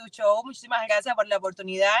 estar en tu show. Muchísimas gracias por la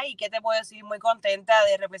oportunidad. Y qué te puedo decir, muy contenta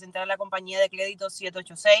de representar a la compañía de crédito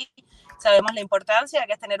 786. Sabemos la importancia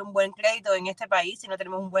que es tener un buen crédito en este país. Si no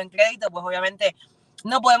tenemos un buen crédito, pues obviamente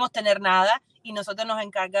no podemos tener nada. Y nosotros nos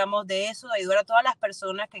encargamos de eso, de ayudar a todas las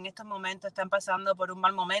personas que en estos momentos están pasando por un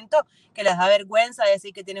mal momento, que les da vergüenza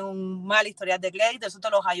decir que tienen un mal historial de crédito.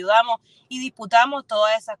 Nosotros los ayudamos y disputamos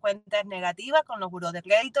todas esas cuentas negativas con los buros de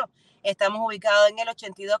crédito. Estamos ubicados en el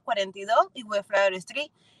 8242 y West Flower Street.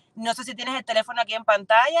 No sé si tienes el teléfono aquí en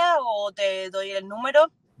pantalla o te doy el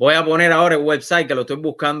número. Voy a poner ahora el website que lo estoy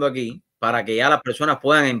buscando aquí para que ya las personas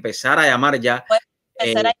puedan empezar a llamar ya.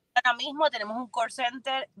 Ahora mismo tenemos un call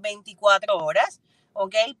center 24 horas,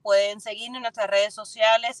 ¿ok? Pueden seguirnos en nuestras redes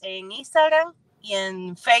sociales en Instagram y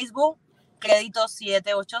en Facebook, Crédito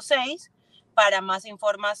 786, para más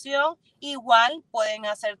información. Igual pueden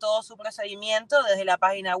hacer todo su procedimiento desde la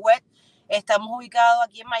página web. Estamos ubicados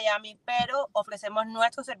aquí en Miami, pero ofrecemos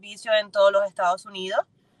nuestro servicio en todos los Estados Unidos,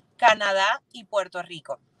 Canadá y Puerto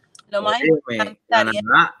Rico. Lo más importante,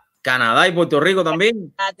 Canadá y Puerto Rico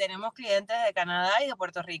también. Tenemos clientes de Canadá y de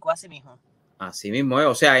Puerto Rico, así mismo. Así mismo,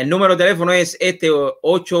 o sea, el número de teléfono es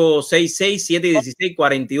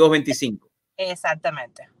 866-716-4225.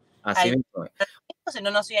 Exactamente. Así mismo. Si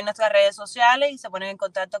no nos siguen en nuestras redes sociales y se ponen en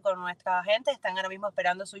contacto con nuestra gente, están ahora mismo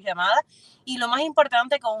esperando sus llamadas. Y lo más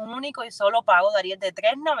importante, con un único y solo pago, Dariel, de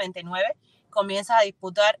 $3.99, comienzas a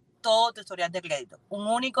disputar todo tu historial de crédito. Un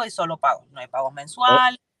único y solo pago. No hay pagos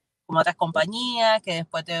mensuales, como otras compañías que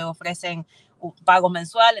después te ofrecen pagos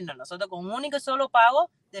mensuales. No, nosotros con un único y solo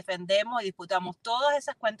pago defendemos y disputamos todas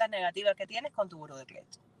esas cuentas negativas que tienes con tu buro de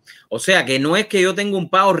crédito. O sea, que no es que yo tenga un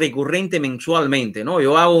pago recurrente mensualmente, ¿no?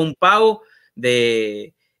 Yo hago un pago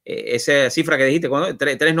de esa cifra que dijiste, ¿cuándo?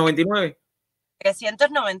 $3.99.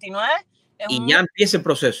 399 es y ya empieza el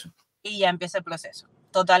proceso. Y ya empieza el proceso.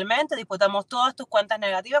 Totalmente, disputamos todas tus cuentas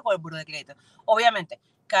negativas con el buró de crédito. Obviamente,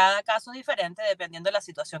 cada caso es diferente dependiendo de la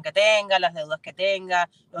situación que tenga, las deudas que tenga,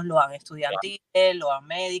 los loan estudiantiles, loan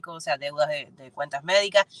médicos, o sea, deudas de cuentas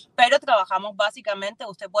médicas, pero trabajamos básicamente,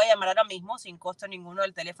 usted puede llamar ahora mismo sin costo ninguno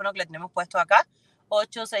del teléfono que le tenemos puesto acá,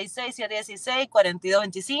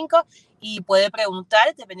 866-716-4225, y puede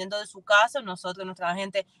preguntar, dependiendo de su caso, nosotros, nuestra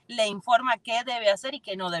agente, le informa qué debe hacer y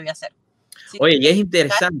qué no debe hacer. Oye, y es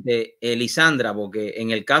interesante, Lisandra, porque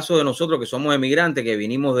en el caso de nosotros que somos emigrantes, que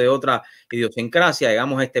vinimos de otra idiosincrasia,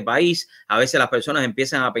 llegamos a este país, a veces las personas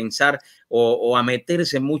empiezan a pensar o a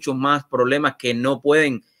meterse en muchos más problemas que no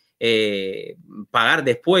pueden pagar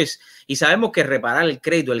después. Y sabemos que reparar el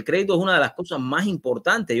crédito es una de las cosas más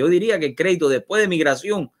importantes. Yo diría que el crédito después de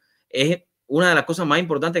migración es una de las cosas más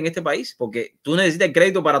importantes en este país, porque tú necesitas el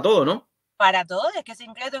crédito para todo, ¿no? Para todo, es que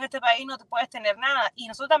sin crédito en este país no te puedes tener nada. Y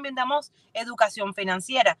nosotros también damos educación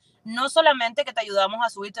financiera. No solamente que te ayudamos a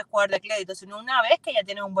subir tu score de crédito, sino una vez que ya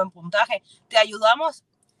tienes un buen puntaje, te ayudamos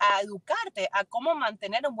a educarte a cómo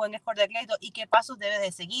mantener un buen score de crédito y qué pasos debes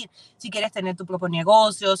de seguir. Si quieres tener tu propio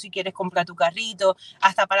negocio, si quieres comprar tu carrito,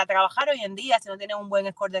 hasta para trabajar hoy en día, si no tienes un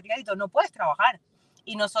buen score de crédito, no puedes trabajar.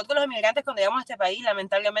 Y nosotros los inmigrantes cuando llegamos a este país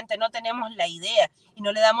lamentablemente no tenemos la idea y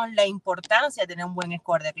no le damos la importancia de tener un buen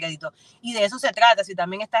score de crédito. Y de eso se trata. Si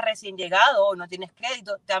también estás recién llegado o no tienes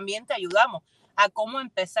crédito, también te ayudamos a cómo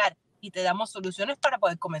empezar y te damos soluciones para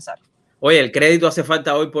poder comenzar. Oye, el crédito hace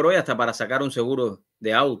falta hoy por hoy hasta para sacar un seguro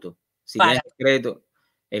de auto. Si tienes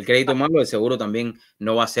el crédito malo, el seguro también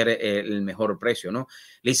no va a ser el mejor precio, ¿no?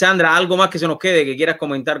 Lisandra, ¿algo más que se nos quede que quieras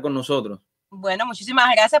comentar con nosotros? Bueno,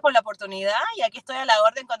 muchísimas gracias por la oportunidad y aquí estoy a la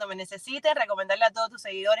orden cuando me necesiten. Recomendarle a todos tus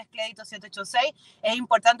seguidores Crédito 786. Es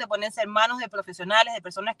importante ponerse en manos de profesionales, de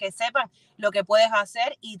personas que sepan lo que puedes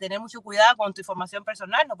hacer y tener mucho cuidado con tu información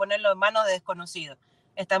personal, no ponerlo en manos de desconocidos.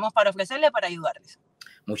 Estamos para ofrecerles, para ayudarles.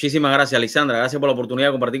 Muchísimas gracias, Lisandra. Gracias por la oportunidad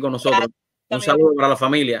de compartir con nosotros. Un saludo para la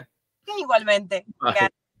familia. Igualmente. Bye.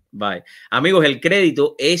 Bye. Amigos, el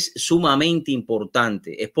crédito es sumamente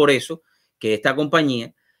importante. Es por eso que esta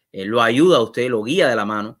compañía lo ayuda a usted, lo guía de la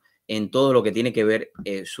mano en todo lo que tiene que ver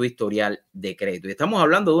su historial de crédito. Y estamos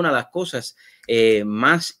hablando de una de las cosas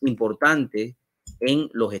más importantes en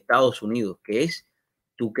los Estados Unidos, que es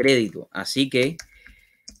tu crédito. Así que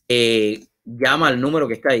llama al número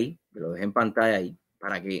que está ahí, que lo dejé en pantalla ahí,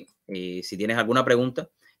 para que si tienes alguna pregunta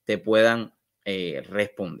te puedan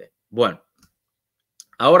responder. Bueno,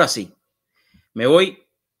 ahora sí, me voy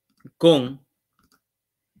con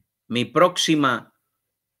mi próxima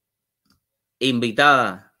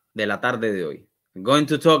invitada de la tarde de hoy. I'm going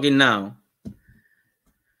to talking now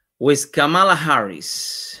with Kamala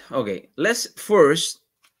Harris. Okay, let's first,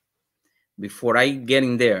 before I get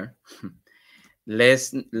in there,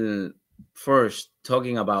 let's first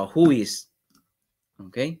talking about who is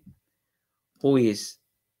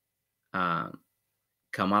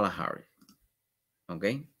Kamala Harris.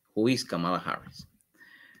 Okay, who is Kamala Harris?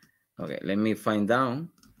 Okay, let me find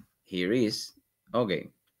down. Here is,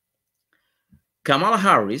 okay. Kamala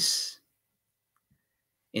Harris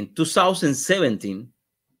in 2017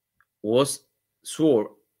 was sworn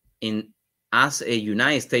in as a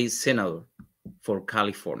United States Senator for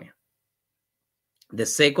California, the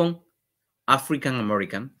second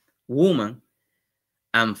African-American woman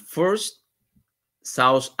and first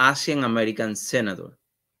South Asian American senator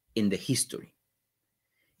in the history.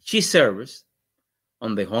 She serves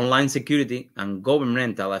on the Homeland Security and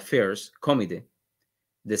Governmental Affairs Committee,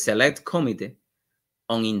 the Select Committee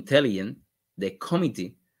on Intelligence, the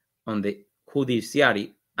Committee on the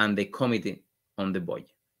Judiciary, and the Committee on the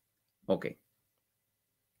Budget. Ok.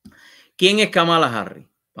 ¿Quién es Kamala Harris?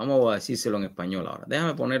 Vamos a decírselo en español ahora.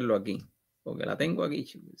 Déjame ponerlo aquí, porque la tengo aquí.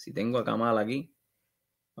 Si tengo a Kamala aquí,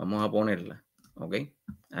 vamos a ponerla. Ok.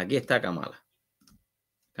 Aquí está Kamala.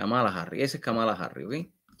 Kamala Harris. Esa es Kamala Harris. Ok.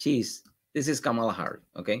 This is Kamala Harris.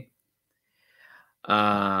 Ok.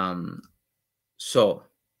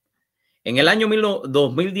 En el año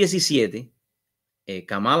 2017,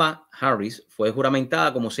 Kamala Harris fue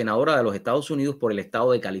juramentada como senadora de los Estados Unidos por el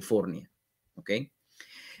estado de California. ¿Okay?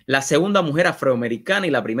 La segunda mujer afroamericana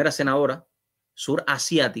y la primera senadora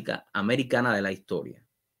surasiática americana de la historia.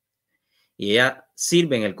 Y ella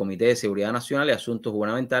sirve en el Comité de Seguridad Nacional y Asuntos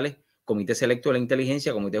Gubernamentales, Comité Selecto de la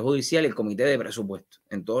Inteligencia, Comité Judicial y el Comité de Presupuesto,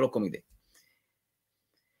 en todos los comités.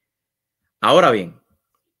 Ahora bien,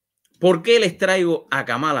 ¿por qué les traigo a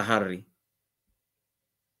Kamala Harris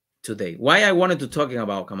today? Why I wanted to talk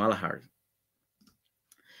about Kamala Harris.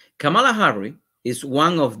 Kamala Harris is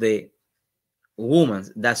one of the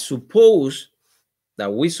women that supposed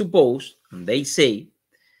that we suppose, and they say,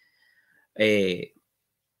 the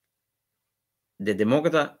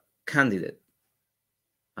Democrat candidate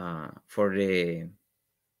for the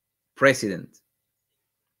president,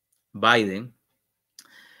 Biden,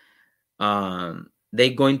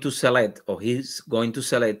 they're going to select, or he's going to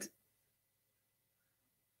select,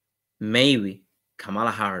 maybe Kamala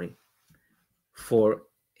Harris for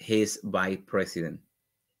his vice president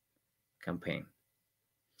campaign.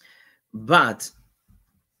 But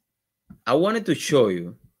I wanted to show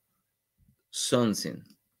you something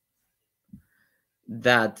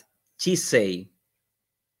that she said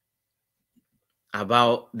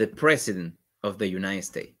about the president of the United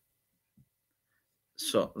States.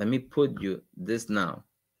 So let me put you this now.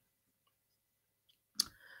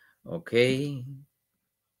 Okay.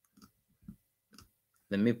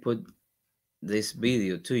 Let me put this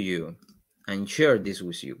video to you and share this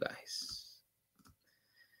with you guys.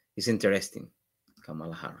 It's interesting.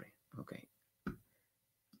 Kamala Harris. Okay.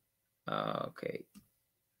 Okay.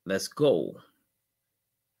 Let's go.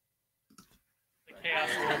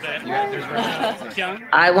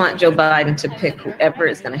 I want Joe Biden to pick whoever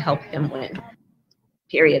is going to help him win.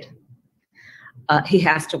 Period. He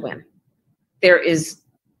has to win. There is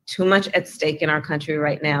too much at stake in our country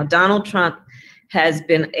right now. Donald Trump has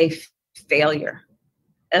been a failure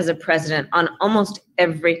as a president on almost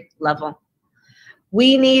every level.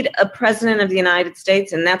 We need a president of the United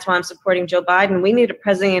States, and that's why I'm supporting Joe Biden. We need a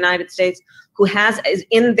president of the United States who is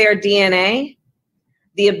in their DNA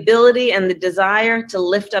the ability and the desire to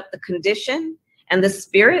lift up the condition and the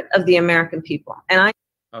spirit of the American people. And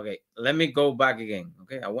okay, let me go back again.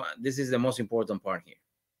 Okay, this is the most important part here.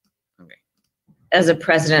 Okay, as a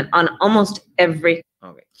president on almost every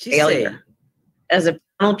failure, as a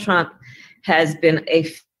Donald Trump has been a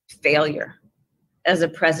failure as a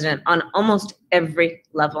president on almost every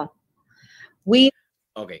level.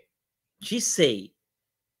 She said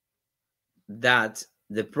that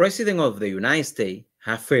the president of the United States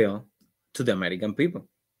has failed to the American people.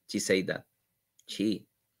 She said that. She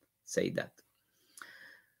said that.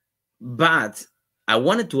 But I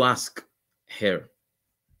wanted to ask her,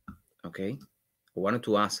 okay? I wanted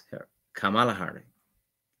to ask her, Kamala Harris,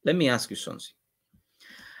 let me ask you something.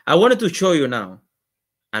 I wanted to show you now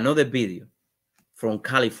another video from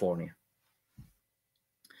California.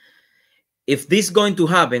 If this is going to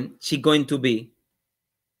happen, she's going to be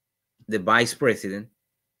the vice president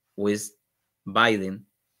with Biden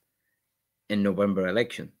in November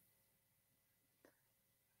election.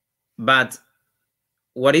 But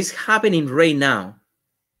what is happening right now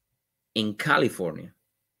in California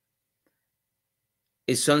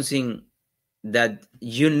is something that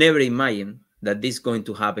you never imagined that this is going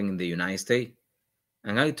to happen in the United States.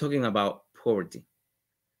 And I'm talking about poverty.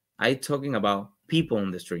 I'm talking about people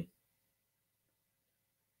on the street.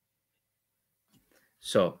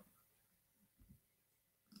 So,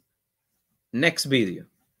 next video.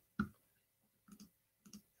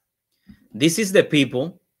 This is the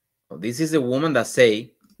people, or this is the woman that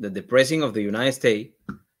say that the president of the United States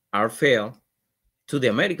are fair to the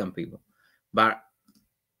American people. But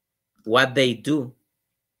what they do,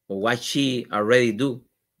 or what she already do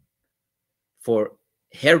for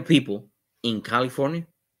her people in California,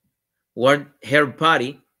 what her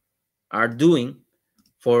party are doing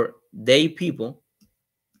for their people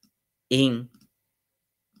in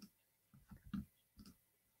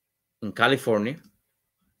California.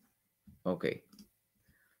 Okay,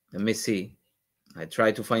 let me see. I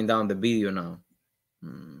try to find out the video now.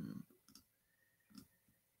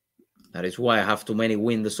 That is why I have too many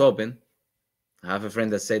windows open. I have a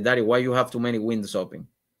friend that said, Daddy, why you have too many windows open?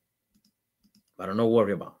 But don't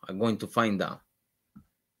worry about it. I'm going to find out.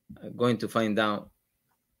 I'm going to find out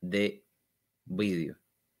the video.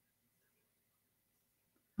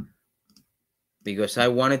 Because I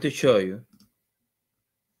wanted to show you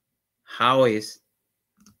how is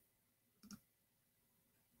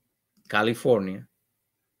California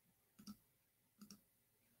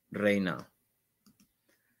right now.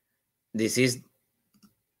 This is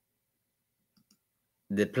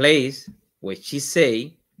the place where she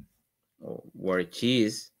say, or where she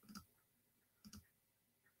is,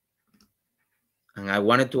 and I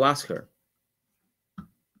wanted to ask her.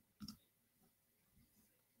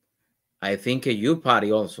 I think you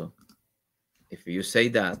party also. If you say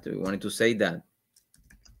that, we wanted to say that.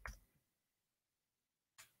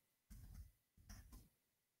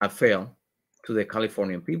 I fail to the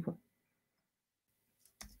Californian people.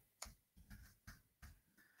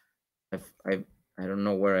 I don't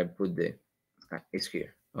know where I put the. It's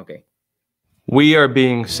here. Okay. We are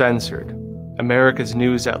being censored. America's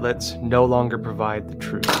news outlets no longer provide the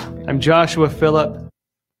truth. I'm Joshua Phillip.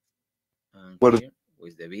 here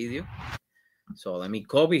with the video. So let me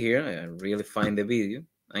copy here and really find the video.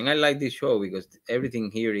 And I like this show because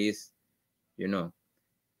everything here is, you know,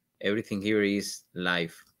 everything here is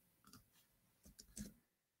live.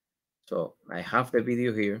 So I have the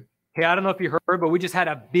video here. Hey, I don't know if you heard, but we just had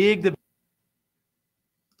a big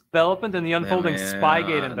development in the unfolding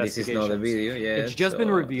Spygate investigation. This is not the video yet. It's just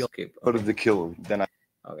been revealed. How did they kill him? Then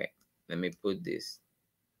okay, let me put this.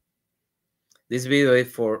 This video is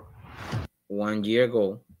for 1 year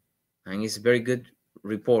ago, and it's a very good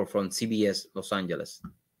report from CBS Los Angeles.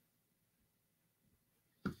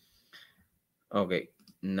 Okay,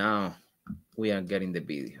 now we are getting the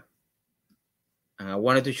video. And I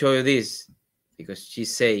wanted to show you this because she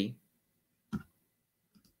say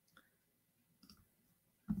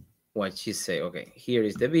what she say. Okay, here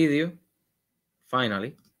is the video.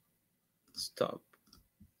 Finally, stop.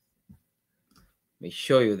 Let me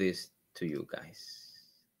show you this to you guys.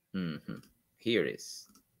 Here it is.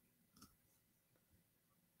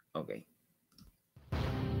 Okay.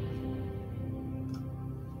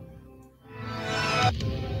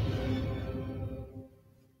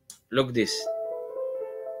 Look this.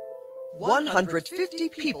 150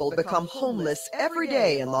 people become homeless every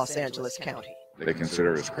day in Los Angeles County. they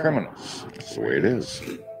consider us criminals. That's the way it is.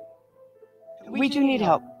 We do need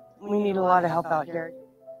help. We need a lot of help out here.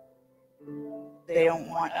 They don't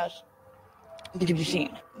want us to be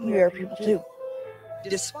seen. We are people too.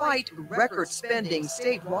 Despite record spending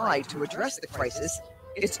statewide to address the crisis,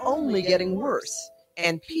 it's only getting worse,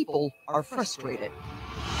 and people are frustrated.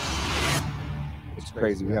 It's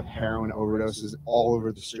crazy. We have heroin overdoses all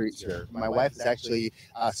over the streets here. My wife is actually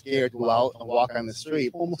scared to go out and walk on the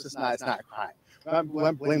street. Almost it's not a crime.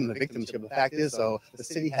 I'm blaming the victims here, but the fact is, though, the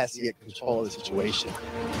city has to get control of the situation.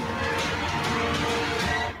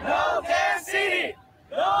 No Test City!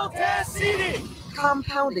 No Test City!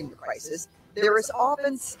 Compounding the crisis, there is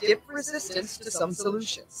often stiff resistance to some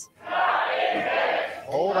solutions.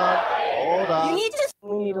 Hold on.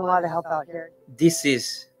 We need a lot of help out here. This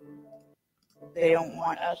is. They don't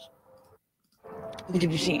want us to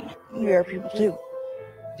be seen. We are people too.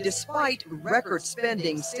 Despite record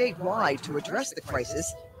spending statewide to address the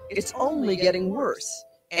crisis, it's only getting worse,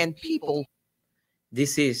 and people.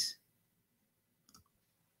 This is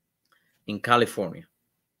in California.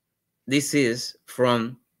 This is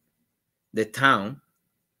from the town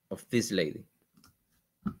of this lady,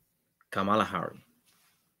 Kamala Harris,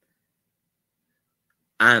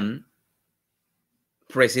 and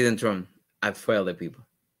President Trump. I failed the people.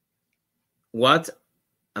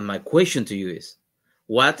 And my question to you is,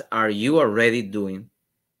 what are you already doing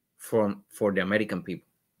for the American people?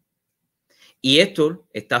 Y esto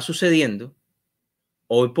está sucediendo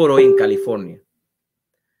hoy por hoy en California,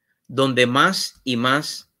 donde más y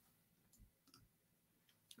más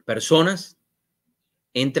personas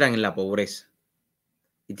entran en la pobreza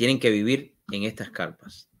y tienen que vivir en estas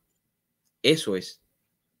carpas. Eso es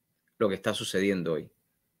lo que está sucediendo hoy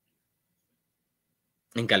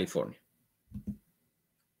en California.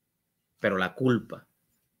 Pero la culpa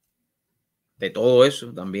de todo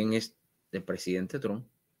eso también es del presidente Trump.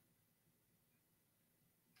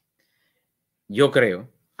 Yo creo,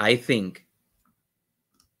 I think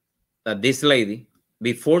that this lady,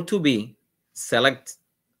 before to be selected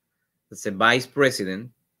as a vice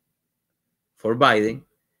president for Biden,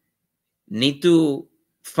 need to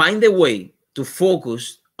find a way to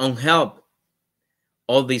focus on help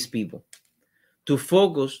all these people. To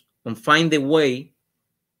focus on find a way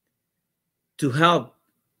to help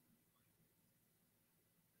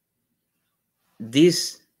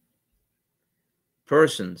these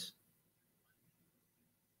persons.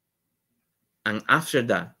 And after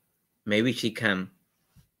that, maybe she can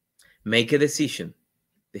make a decision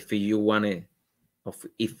if her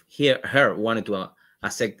wanted to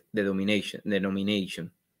accept the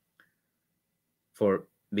nomination for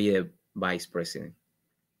be a vice president.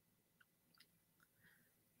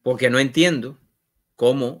 Porque no entiendo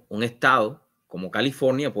cómo un estado como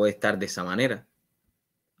California puede estar de esa manera.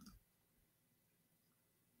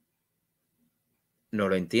 No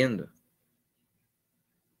lo entiendo.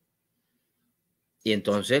 Y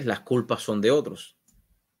entonces las culpas son de otros.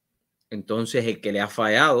 Entonces el que le ha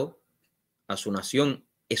fallado a su nación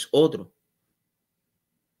es otro.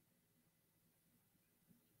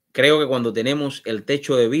 Creo que cuando tenemos el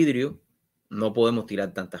techo de vidrio no podemos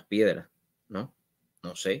tirar tantas piedras, ¿no?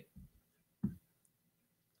 No sé.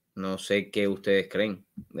 No sé qué ustedes creen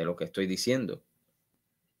de lo que estoy diciendo.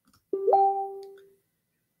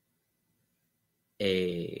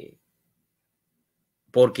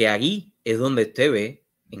 Porque ahí es donde usted ve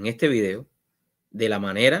en este video de la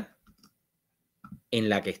manera en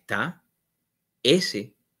la que está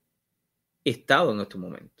ese estado en estos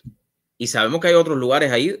momentos. Y sabemos que hay otros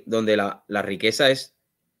lugares ahí donde la riqueza es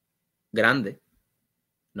grande,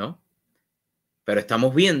 ¿no? Pero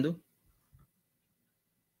estamos viendo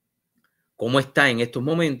cómo está en estos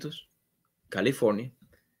momentos California.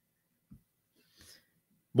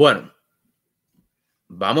 Bueno,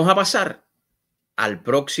 vamos a pasar al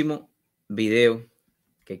próximo video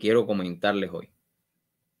que quiero comentarles hoy.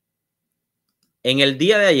 En el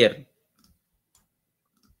día de ayer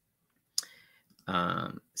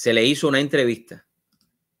se le hizo una entrevista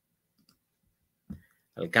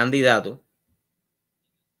al candidato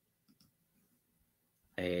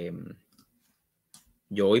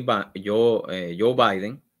Joe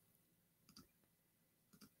Biden.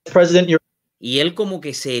 Y él como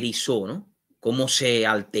que se erizó, ¿no? Como se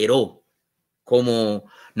alteró, como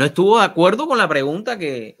no estuvo de acuerdo con la pregunta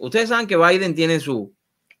que... Ustedes saben que Biden tiene sus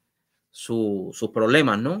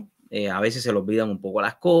problemas, ¿no? A veces se le olvidan un poco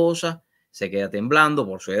las cosas, se queda temblando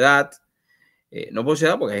por su edad. No por su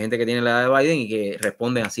edad, porque hay gente que tiene la edad de Biden y que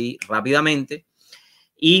responden así rápidamente.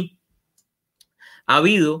 Y ha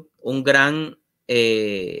habido una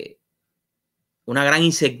gran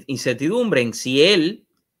incertidumbre en si él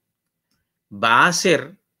va a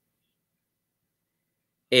hacer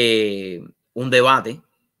un debate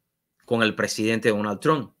con el presidente Donald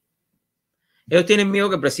Trump. Ellos tienen miedo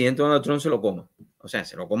que el presidente Donald Trump se lo coma. O sea,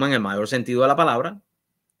 se lo coma en el mayor sentido de la palabra.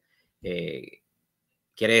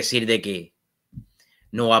 Quiere decir de que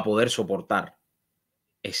no va a poder soportar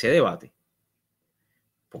ese debate.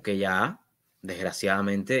 Porque ya,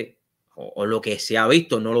 desgraciadamente, o lo que se ha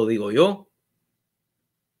visto, no lo digo yo,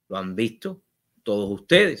 lo han visto todos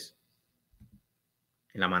ustedes.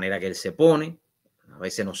 En la manera que él se pone, a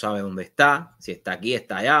veces no sabe dónde está, si está aquí,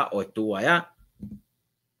 está allá o estuvo allá.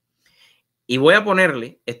 Y voy a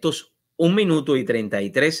ponerle estos 1 minuto y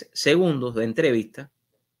 33 segundos de entrevista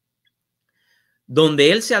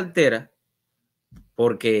donde él se altera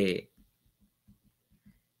porque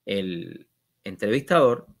el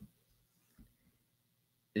entrevistador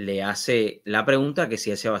le hace la pregunta que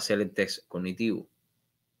si él se va a hacer el test cognitivo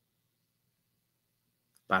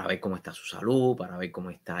para ver cómo está su salud, para ver cómo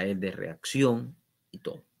está él de reacción y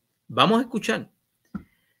todo. Vamos a escuchar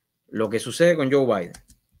lo que sucede con Joe Biden,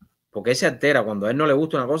 porque él se altera. Cuando a él no le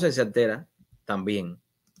gusta una cosa, él se altera también.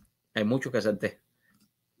 Hay muchos que se alteran.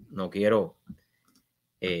 No quiero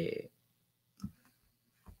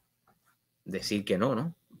decir que no,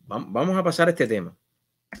 ¿no? Vamos a pasar este tema.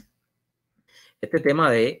 Este tema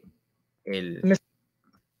de el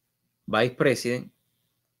Vice President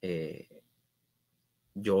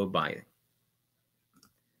Joe Biden.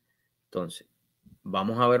 Entonces,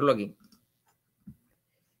 vamos a verlo aquí.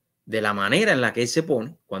 De la manera en la que él se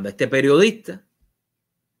pone, cuando este periodista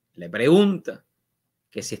le pregunta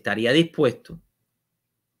que si estaría dispuesto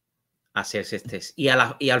a hacerse este test. Y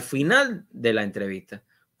al final de la entrevista,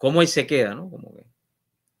 cómo él se queda, ¿no? Como que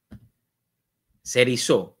se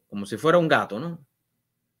erizó, como si fuera un gato, ¿no?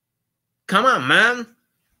 Come on, man.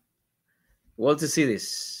 Want to see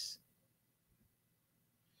this.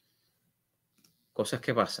 Cosas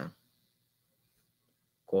que pasan.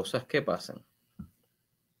 Cosas que pasan.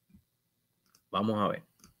 Vamos a ver.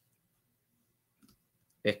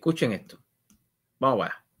 Escuchen esto. Vamos a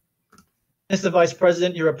ver. Mr. Vice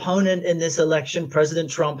President, your opponent in this election, President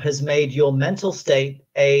Trump, has made your mental state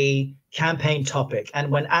a campaign topic.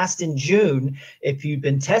 And when asked in June if you'd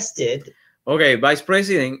been tested... Ok, Vice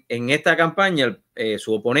President, en esta campaña,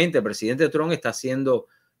 su oponente, el presidente Trump, está haciendo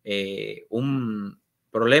un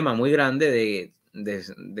problema muy grande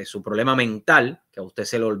de su problema mental, que a usted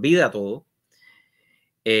se le olvida todo.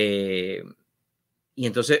 Y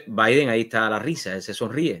entonces Biden ahí está a la risa, él se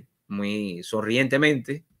sonríe muy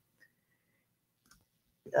sonrientemente.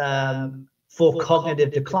 For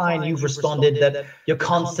cognitive decline, you've responded that you're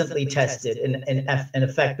constantly tested in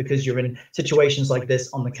effect because you're in situations like this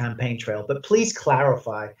on the campaign trail. But please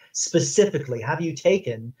clarify specifically, have you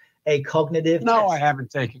taken a cognitive No, test? I haven't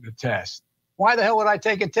taken the test. Why the hell would I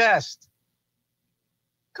take a test?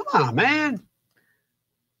 Come on, man.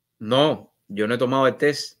 No, yo no he tomado el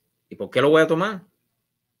test. ¿Y por qué lo voy a tomar?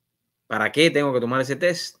 ¿Para qué tengo que tomar ese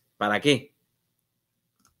test? ¿Para qué?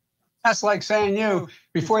 That's like saying you,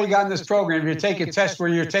 before you got in this program, you take a test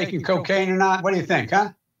where you're taking cocaine or not. What do you think,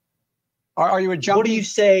 huh? Are you a junkie? What do you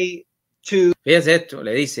say to... Fíjese esto,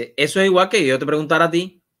 le dice, eso es igual que yo te preguntara a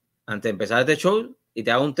ti, antes de empezar este show, y te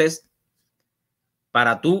hago un test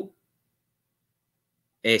para tú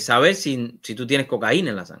saber si tú tienes cocaína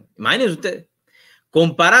en la sangre. Imagínense ustedes,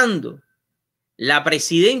 comparando la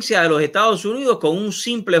presidencia de los Estados Unidos con un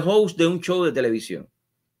simple host de un show de televisión.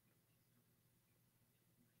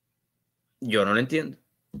 Yo no lo entiendo.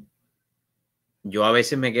 Yo a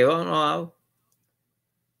veces me quedo anodado.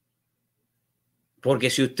 Porque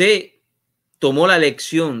si usted tomó la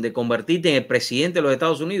elección de convertirte en el presidente de los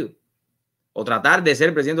Estados Unidos o tratar de ser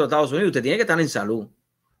el presidente de los Estados Unidos, usted tiene que estar en salud.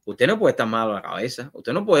 Usted no puede estar mal a la cabeza.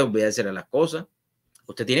 Usted no puede olvidarse de las cosas.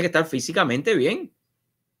 Usted tiene que estar físicamente bien.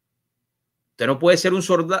 Usted no puede ser un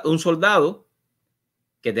soldado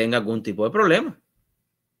que tenga algún tipo de problema.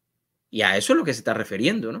 Y a eso es lo que se está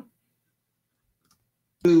refiriendo, ¿no?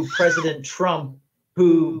 President Trump,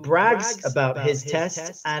 who brags about his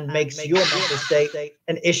tests and makes your mental state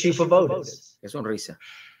an issue for voters. Qué sonrisa.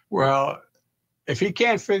 Well, if he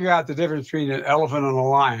can't figure out the difference between an elephant and a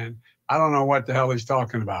lion, I don't know what the hell he's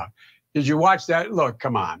talking about. Did you watch that? Look,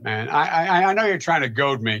 come on, man. I know you're trying to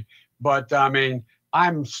goad me, but I mean,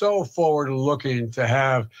 I'm so forward looking to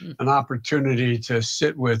have an opportunity to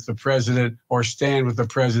sit with the president or stand with the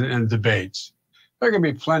president in debates. There can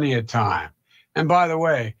be plenty of time. And by the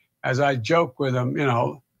way, as I joke with him, you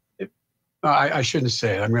know, I shouldn't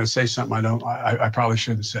say it. I'm going to say something I probably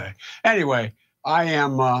shouldn't say. Anyway, I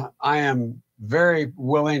am very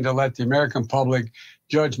willing to let the American public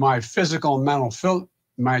judge my physical and mental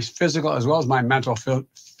my physical as well as my mental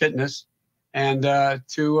fitness, and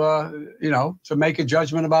to make a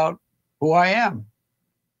judgment about who I am.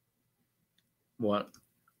 Bueno,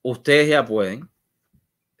 ustedes ya pueden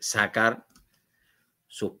sacar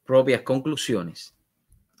sus propias conclusiones.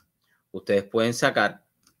 Ustedes pueden sacar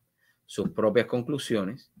sus propias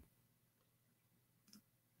conclusiones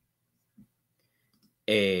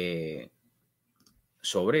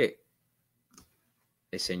sobre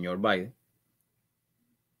el señor Biden.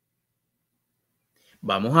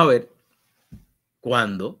 Vamos a ver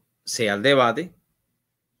cuando sea el debate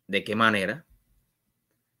de qué manera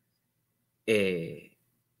se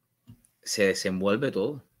desenvuelve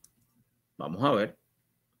todo. Vamos a ver.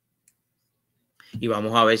 Y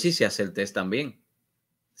vamos a ver si se hace el test también.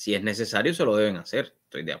 Si es necesario, se lo deben hacer.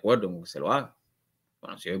 Estoy de acuerdo con que se lo haga.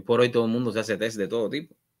 Bueno, si hoy por hoy todo el mundo se hace test de todo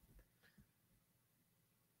tipo.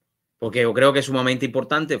 Porque yo creo que es sumamente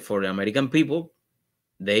importante for the American people,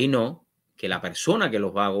 they know, que la persona que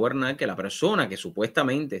los va a gobernar, que la persona que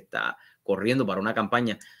supuestamente está corriendo para una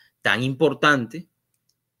campaña tan importante,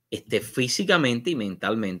 esté físicamente y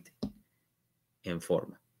mentalmente en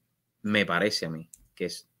forma. Me parece a mí que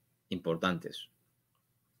es importante eso.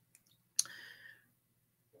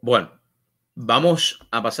 Bueno, vamos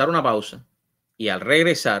a pasar una pausa y al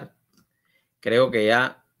regresar, creo que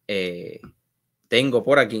ya tengo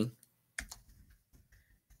por aquí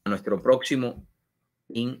a nuestro próximo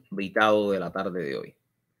invitado de la tarde de hoy.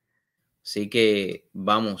 Así que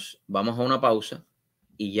vamos a una pausa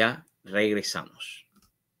y ya regresamos.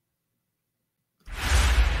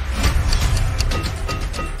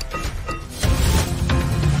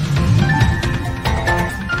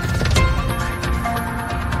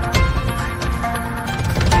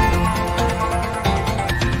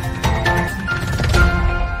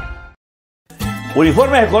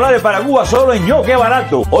 Uniformes escolares para Cuba solo en Yo, qué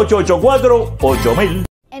barato. 884-8000.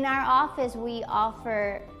 In our office, we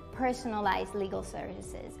offer personalized legal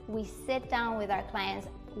services. We sit down with our clients.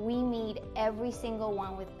 We meet every single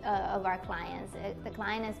one of our clients. The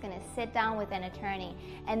client is going to sit down with an attorney.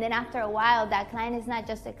 And then after a while, that client is not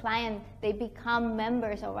just a client, they become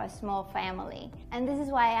members of a small family. And this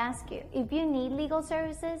is why I ask you, if you need legal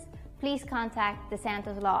services, please contact the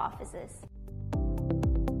Santos Law Offices.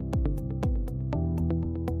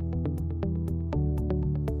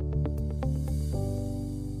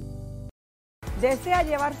 ¿Desea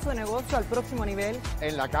llevar su negocio al próximo nivel?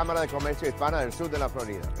 En la Cámara de Comercio Hispana del Sur de la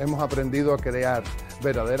Florida. Hemos aprendido a crear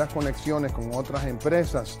verdaderas conexiones con otras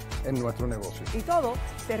empresas en nuestro negocio. Y todo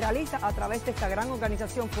se realiza a través de esta gran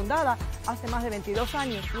organización fundada hace más de 22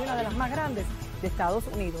 años y una de las más grandes de Estados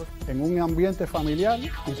Unidos. En un ambiente familiar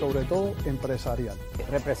y sobre todo empresarial.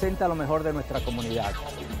 Representa lo mejor de nuestra comunidad.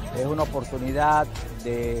 Es una oportunidad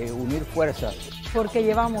de unir fuerzas. Porque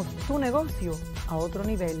llevamos tu negocio a otro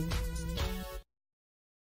nivel.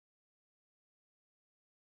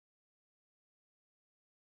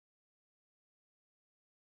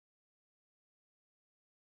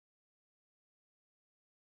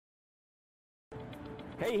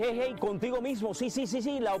 Hey, contigo mismo, sí,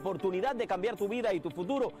 la oportunidad de cambiar tu vida y tu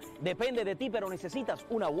futuro depende de ti, pero necesitas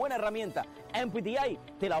una buena herramienta. MPTI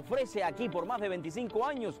te la ofrece aquí por más de 25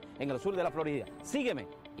 años en el sur de la Florida. Sígueme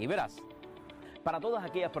y verás. Para todas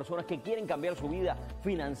aquellas personas que quieren cambiar su vida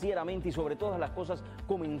financieramente y sobre todas las cosas,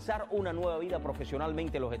 comenzar una nueva vida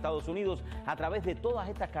profesionalmente en los Estados Unidos a través de todas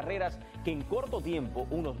estas carreras que en corto tiempo,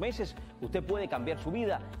 unos meses, usted puede cambiar su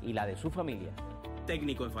vida y la de su familia.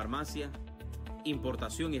 Técnico en farmacia,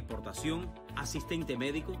 importación y exportación, asistente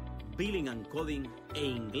médico, billing and coding e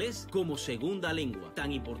inglés como segunda lengua,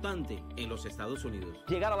 tan importante en los Estados Unidos.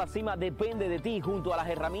 Llegar a la cima depende de ti. Junto a las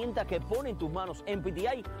herramientas que pone en tus manos en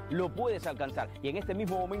PTI, lo puedes alcanzar. Y en este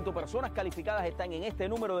mismo momento, personas calificadas están en este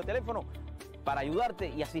número de teléfono para ayudarte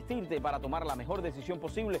y asistirte para tomar la mejor decisión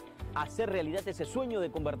posible, hacer realidad ese sueño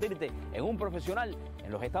de convertirte en un profesional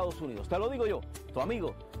en los Estados Unidos. Te lo digo yo, tu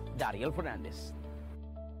amigo Dariel Fernandez.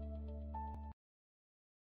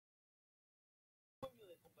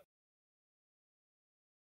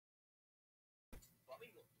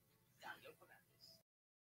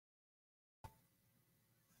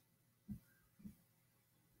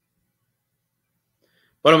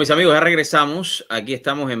 Bueno, mis amigos, ya regresamos. Aquí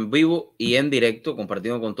estamos en vivo y en directo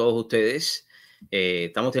compartiendo con todos ustedes.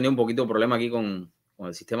 Estamos teniendo un poquito de problema aquí con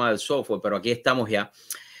el sistema del software, pero aquí estamos ya.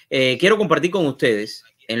 Quiero compartir con ustedes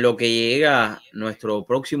en lo que llega nuestro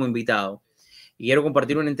próximo invitado. Y quiero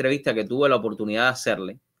compartir una entrevista que tuve la oportunidad de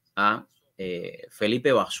hacerle a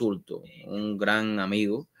Felipe Basulto, un gran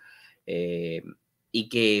amigo y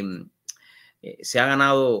que se ha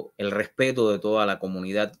ganado el respeto de toda la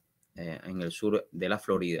comunidad en el sur de la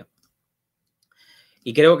Florida.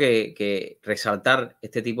 Y creo que resaltar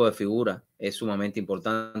este tipo de figuras es sumamente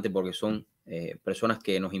importante porque son personas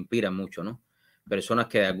que nos inspiran mucho, ¿no? Personas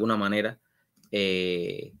que de alguna manera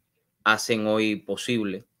hacen hoy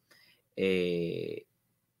posible que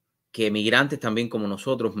migrantes también como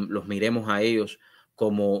nosotros los miremos a ellos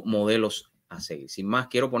como modelos a seguir. Sin más,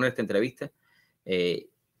 quiero poner esta entrevista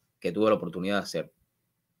que tuve la oportunidad de hacer.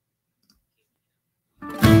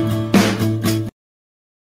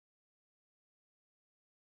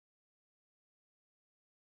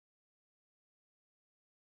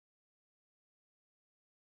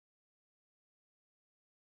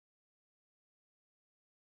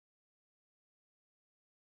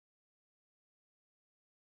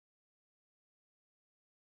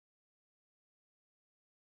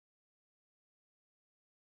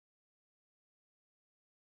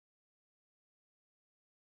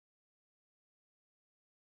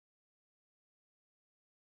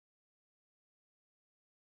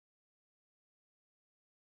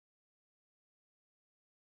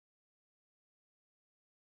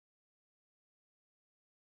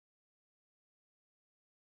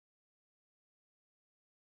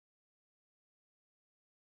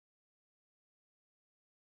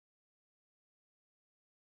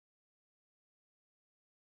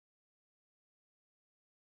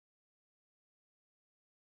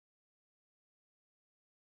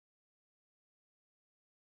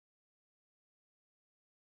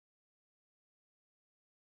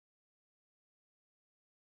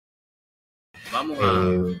 Vamos a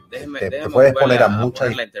déjeme puedes poner a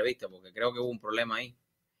poner la entrevista porque creo que hubo un problema ahí.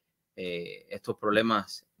 Estos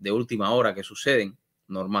problemas de última hora que suceden,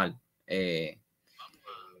 normal.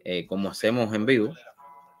 Como hacemos en vivo,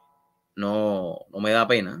 no me da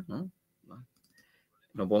pena, ¿no?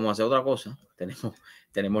 No podemos hacer otra cosa.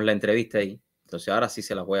 Tenemos la entrevista ahí. Entonces ahora sí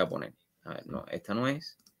se las voy a poner. A ver, no, esta no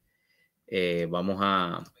es. Vamos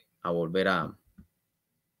a volver a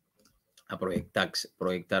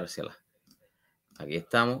proyectársela. Aquí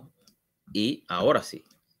estamos. Y ahora sí,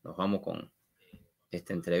 nos vamos con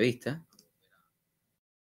esta entrevista.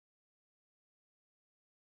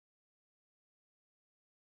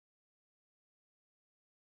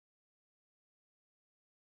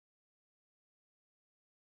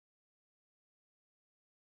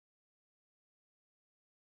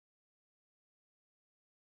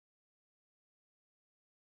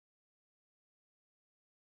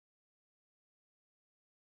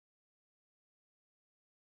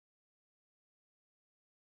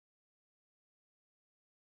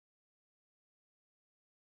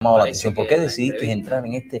 Llamado la atención. ¿Por qué decidiste entrar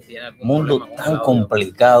en este mundo tan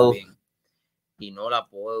complicado? Y no la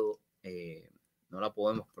podemos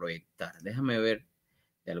proyectar. Déjame ver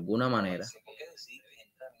de alguna manera. ¿Por qué decidiste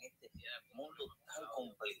entrar en este mundo tan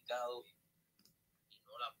complicado? Y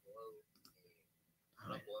no la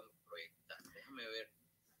podemos proyectar. Déjame ver.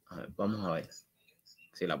 A ver, vamos a ver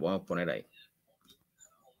si la podemos poner ahí.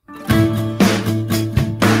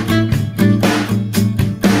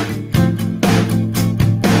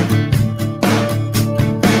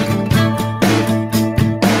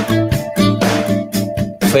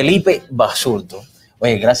 Felipe Basulto.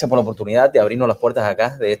 Oye, gracias por la oportunidad de abrirnos las puertas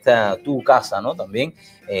acá de esta tu casa, ¿no? También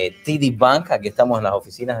TD Bank, aquí estamos en las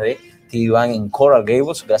oficinas de TD Bank en Coral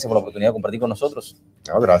Gables. Gracias por la oportunidad de compartir con nosotros.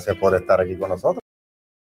 No, gracias por estar aquí con nosotros.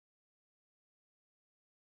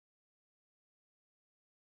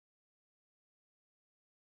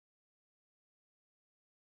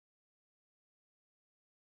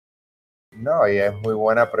 No, y es muy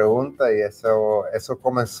buena pregunta y eso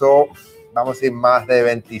comenzó, vamos a decir, más de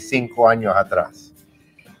 25 años atrás.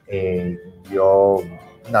 Yo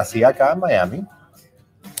nací acá en Miami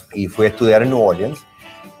y fui a estudiar en New Orleans.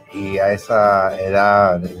 Y a esa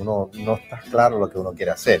edad uno no está claro lo que uno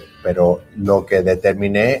quiere hacer, pero lo que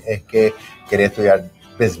determiné es que quería estudiar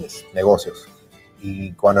business, negocios.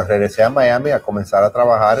 Y cuando regresé a Miami a comenzar a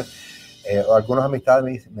trabajar, algunas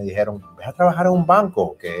amistades me dijeron, ve a trabajar en un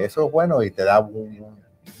banco, que eso es bueno y te da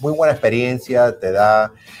muy buena experiencia, te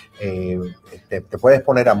puedes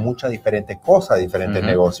poner a muchas diferentes cosas, diferentes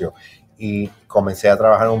negocios. Y comencé a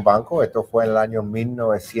trabajar en un banco. Esto fue en el año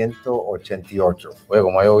 1988. Oye,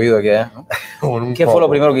 como ha llovido aquí, ¿no? ¿Qué fue lo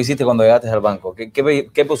primero que hiciste cuando llegaste al banco?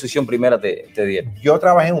 ¿Qué posición primera te dieron? Yo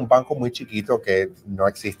trabajé en un banco muy chiquito que no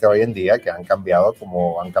existe hoy en día, que han cambiado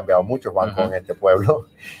como han cambiado muchos bancos en este pueblo.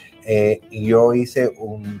 Y yo hice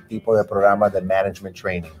un tipo de programa de management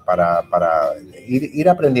training para ir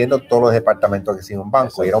aprendiendo todos los departamentos que tiene un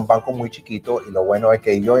banco. Y era un banco muy chiquito y lo bueno es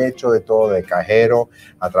que yo he hecho de todo, de cajero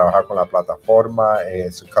a trabajar con la plataforma,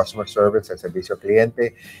 su customer service, el servicio al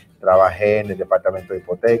cliente. Trabajé en el departamento de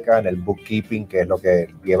hipoteca, en el bookkeeping, que es lo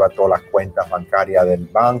que lleva todas las cuentas bancarias del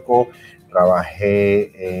banco.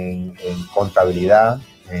 Trabajé en contabilidad.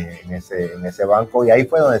 En ese banco, y ahí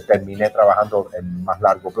fue donde terminé trabajando en más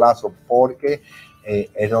largo plazo, porque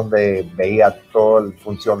es donde veía toda la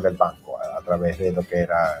función del banco a través de lo que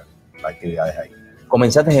eran las actividades ahí.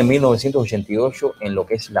 Comenzaste en 1988 en lo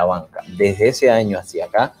que es la banca. Desde ese año hacia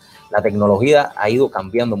acá, la tecnología ha ido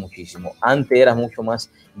cambiando muchísimo. Antes era mucho más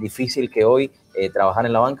difícil que hoy trabajar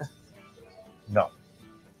en la banca. No,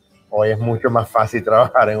 hoy es mucho más fácil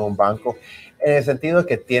trabajar en un banco, en el sentido de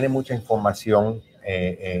que tiene mucha información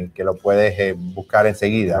que lo puedes buscar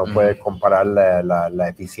enseguida. No puedes comparar la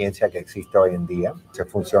eficiencia que existe hoy en día. Se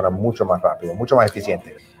funciona mucho más rápido, mucho más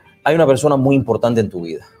eficiente. Hay una persona muy importante en tu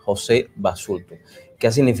vida, José Basulto. ¿Qué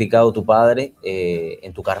ha significado tu padre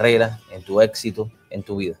en tu carrera, en tu éxito, en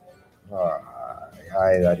tu vida?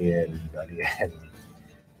 Ay, Dariel.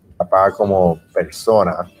 Mi papá como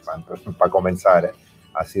persona, para comenzar,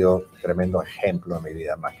 ha sido un tremendo ejemplo en mi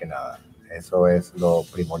vida, más que nada. Eso es lo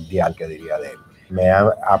primordial que diría de él. Me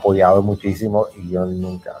ha apoyado muchísimo y yo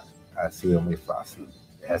nunca ha sido muy fácil.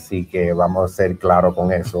 Así que vamos a ser claros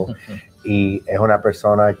con eso. Y es una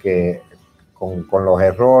persona que con los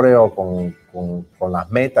errores o con las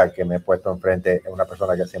metas que me he puesto enfrente, es una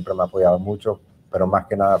persona que siempre me ha apoyado mucho, pero más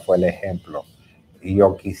que nada fue el ejemplo. Y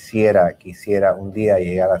yo quisiera un día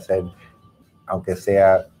llegar a ser, aunque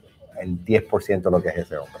sea el 10% de lo que es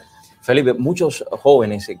ese hombre. Felipe, muchos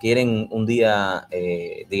jóvenes quieren un día,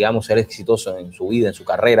 digamos, ser exitosos en su vida, en su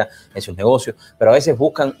carrera, en sus negocios, pero a veces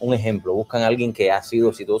buscan un ejemplo, buscan a alguien que ha sido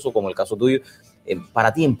exitoso, como el caso tuyo.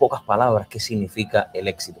 Para ti, en pocas palabras, ¿qué significa el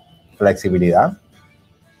éxito? Flexibilidad,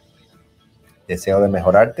 deseo de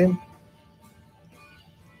mejorarte,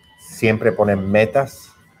 siempre poner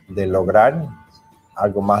metas de lograr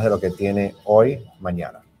algo más de lo que tiene hoy,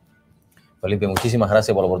 mañana. Felipe, muchísimas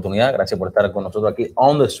gracias por la oportunidad, gracias por estar con nosotros aquí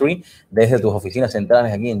on the street, desde tus oficinas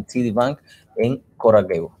centrales aquí en TD Bank en Coral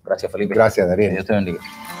Gables. Gracias, Felipe. Gracias, Dariel. Dios te bendiga.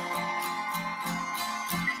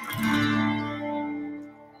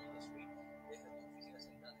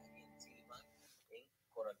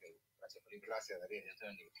 Gracias, Dariel. Dios te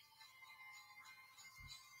bendiga.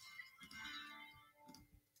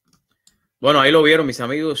 Bueno, ahí lo vieron mis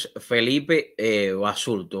amigos. Felipe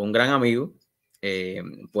Basulto, un gran amigo.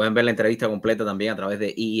 Pueden ver la entrevista completa también a través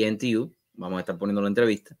de EENTU. Vamos a estar poniendo la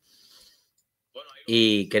entrevista.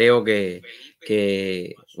 Y creo que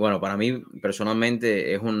bueno, para mí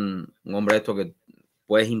personalmente es un hombre esto que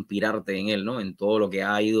puedes inspirarte en él, ¿no? En todo lo que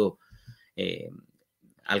ha ido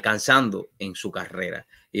alcanzando en su carrera.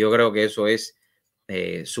 Y yo creo que eso es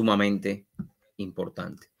sumamente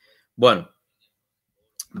importante. Bueno,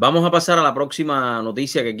 vamos a pasar a la próxima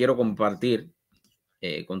noticia que quiero compartir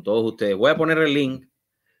con todos ustedes. Voy a poner el link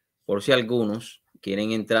por si algunos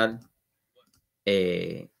quieren entrar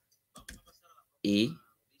y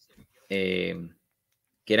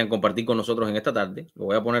quieran compartir con nosotros en esta tarde. Lo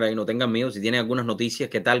voy a poner ahí, no tengan miedo. Si tienen algunas noticias,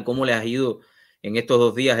 ¿qué tal? ¿Cómo les ha ido en estos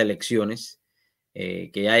 2 días de elecciones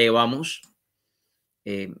que ya llevamos?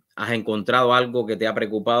 ¿Has encontrado algo que te ha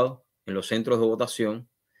preocupado en los centros de votación?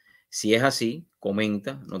 Si es así,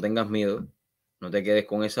 comenta, no tengas miedo, no te quedes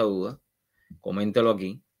con esa duda. Coméntalo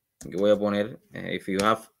aquí. Aquí voy a poner, if you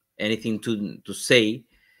have anything to say,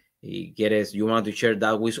 y quieres, you want to share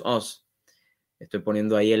that with us, estoy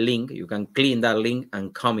poniendo ahí el link. You can click that link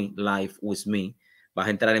and come live with me. Vas a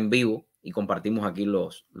entrar en vivo y compartimos aquí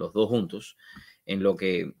los dos juntos en lo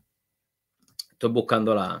que estoy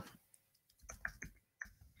buscando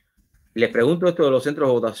Les pregunto esto de los centros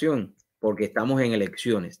de votación porque estamos en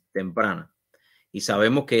elecciones tempranas y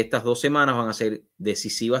sabemos que estas 2 semanas van a ser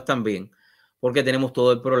decisivas también porque tenemos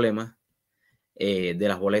todo el problema de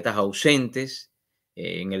las boletas ausentes.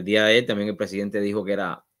 En el día de hoy también el presidente dijo que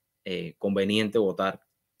era conveniente votar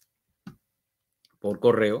por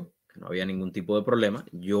correo, que no había ningún tipo de problema.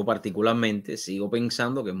 Yo particularmente sigo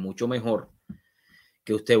pensando que es mucho mejor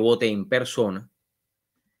que usted vote en persona.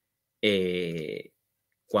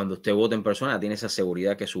 Cuando usted vota en persona, tiene esa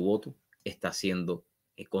seguridad que su voto está siendo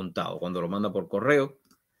contado. Cuando lo manda por correo,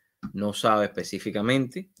 no sabe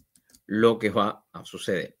específicamente lo que va a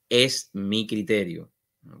suceder. Es mi criterio,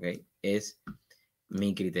 ¿ok? Es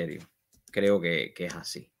mi criterio. Creo que es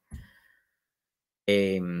así.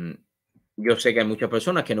 Yo sé que hay muchas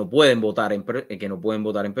personas que no pueden votar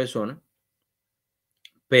en persona,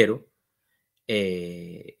 pero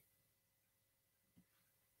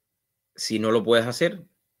si no lo puedes hacer,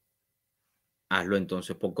 hazlo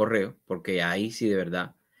entonces por correo, porque ahí sí de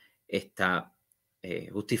verdad está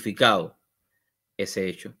justificado ese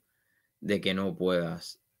hecho de que no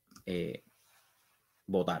puedas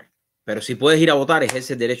votar. Pero si puedes ir a votar,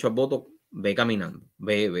 ejerce el derecho al voto, ve caminando,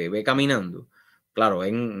 ve caminando. Claro,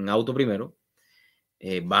 en auto primero,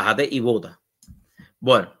 bájate y vota.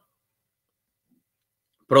 Bueno,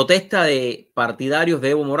 protesta de partidarios de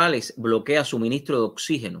Evo Morales bloquea suministro de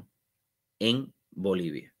oxígeno en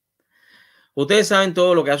Bolivia. Ustedes saben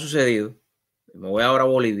todo lo que ha sucedido. Me voy ahora a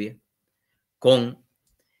Bolivia con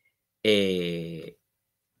el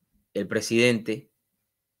presidente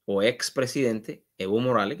o expresidente Evo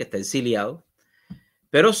Morales, que está exiliado,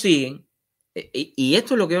 pero siguen. Y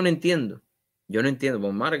esto es lo que yo no entiendo. Yo no entiendo,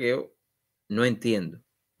 por más que yo no entiendo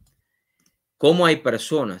cómo hay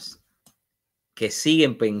personas que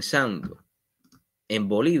siguen pensando en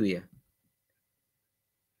Bolivia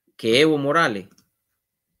que Evo Morales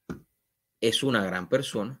es una gran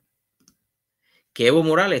persona, que Evo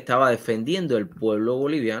Morales estaba defendiendo el pueblo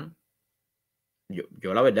boliviano.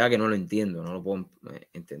 Yo la verdad que no lo entiendo, no lo puedo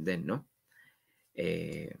entender, ¿no?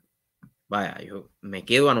 Vaya, yo me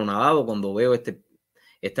quedo anonadado cuando veo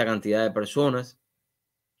esta cantidad de personas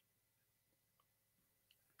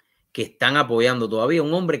que están apoyando todavía a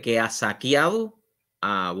un hombre que ha saqueado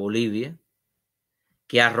a Bolivia,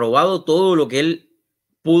 que ha robado todo lo que él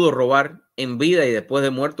pudo robar en vida y después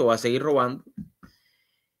de muerto va a seguir robando.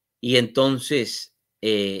 Y entonces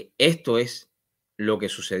esto es lo que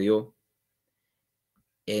sucedió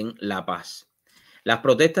en La Paz. Las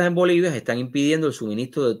protestas en Bolivia están impidiendo el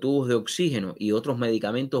suministro de tubos de oxígeno y otros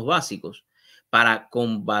medicamentos básicos para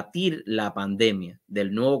combatir la pandemia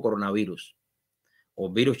del nuevo coronavirus o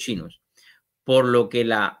virus chinos, por lo que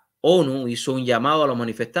la ONU hizo un llamado a los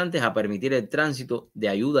manifestantes a permitir el tránsito de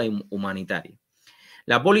ayuda humanitaria.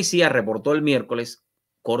 La policía reportó el miércoles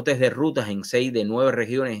cortes de rutas en 6 de 9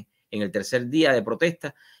 regiones en el tercer día de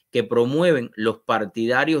protesta que promueven los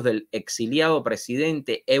partidarios del exiliado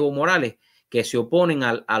presidente Evo Morales, que se oponen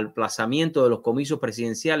al aplazamiento de los comicios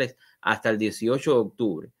presidenciales hasta el 18 de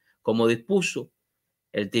octubre, como dispuso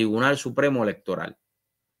el Tribunal Supremo Electoral.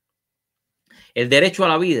 El derecho a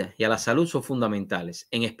la vida y a la salud son fundamentales,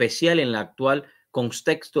 en especial en el actual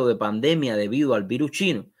contexto de pandemia debido al virus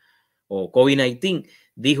chino o COVID-19,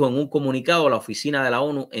 dijo en un comunicado la oficina de la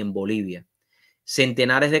ONU en Bolivia.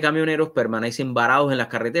 Centenares de camioneros permanecen varados en las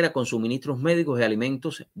carreteras con suministros médicos y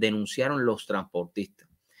alimentos, denunciaron los transportistas.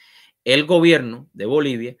 El gobierno de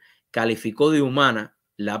Bolivia calificó de humana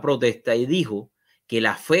la protesta y dijo que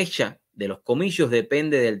la fecha de los comicios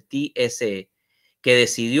depende del TSE, que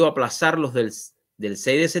decidió aplazarlos del 6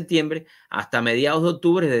 de septiembre hasta mediados de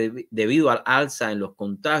octubre debido al alza en los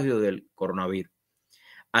contagios del coronavirus.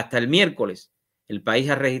 Hasta el miércoles, el país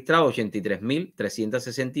ha registrado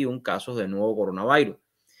 83.361 casos de nuevo coronavirus,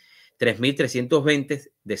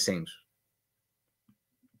 3.320 descensos.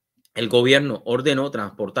 El gobierno ordenó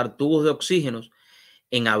transportar tubos de oxígeno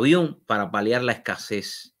en avión para paliar la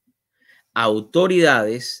escasez.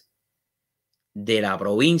 Autoridades de la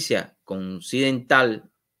provincia occidental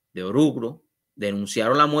de Oruro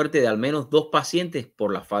denunciaron la muerte de al menos 2 pacientes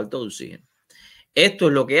por la falta de oxígeno. Esto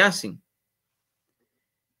es lo que hacen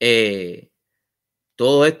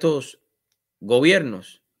todos estos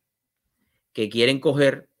gobiernos que quieren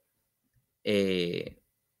coger la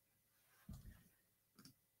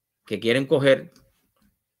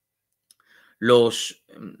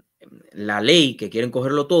ley, que quieren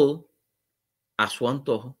cogerlo todo a su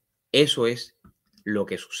antojo. Eso es lo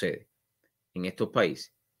que sucede en estos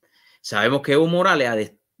países. Sabemos que Evo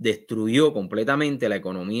Morales destruyó completamente la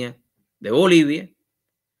economía de Bolivia,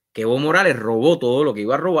 que Evo Morales robó todo lo que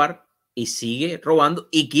iba a robar y sigue robando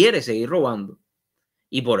y quiere seguir robando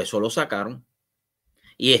Y por eso lo sacaron.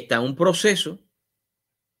 Y está en un proceso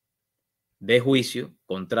de juicio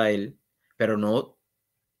contra él, pero no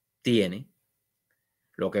tiene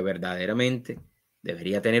lo que verdaderamente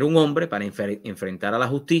debería tener un hombre para enfrentar a la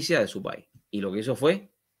justicia de su país. Y lo que hizo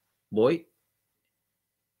fue, voy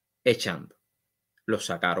echando. Lo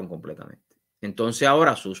sacaron completamente. Entonces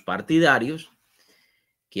ahora sus partidarios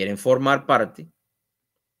quieren formar parte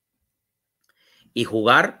y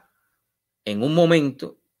jugar en un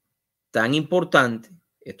momento tan importante.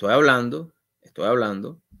 Estoy hablando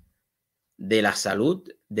de la salud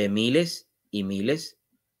de miles y miles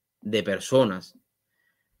de personas,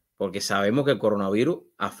 porque sabemos que el coronavirus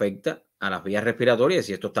afecta a las vías respiratorias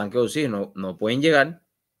y estos tanques de oxígeno no pueden llegar,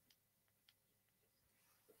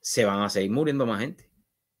 se van a seguir muriendo más gente.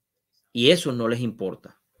 Y eso no les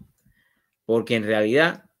importa, porque en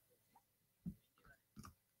realidad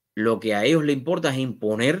lo que a ellos les importa es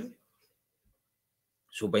imponer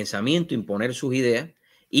su pensamiento, imponer sus ideas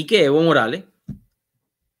y que Evo Morales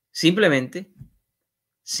simplemente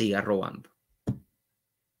siga robando.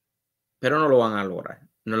 Pero no lo van a lograr,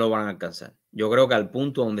 no lo van a alcanzar. Yo creo que al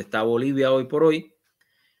punto donde está Bolivia hoy por hoy,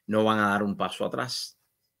 no van a dar un paso atrás.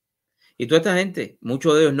 Y toda esta gente,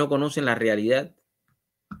 muchos de ellos no conocen la realidad.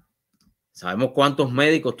 Sabemos cuántos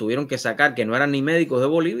médicos tuvieron que sacar que no eran ni médicos de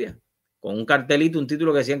Bolivia, con un cartelito, un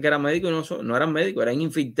título que decían que eran médicos y no eran médicos, eran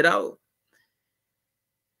infiltrados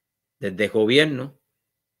desde el gobierno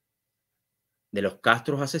de los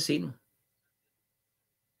Castros asesinos.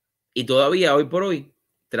 Y todavía hoy por hoy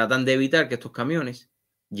tratan de evitar que estos camiones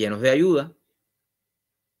llenos de ayuda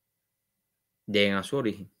lleguen a su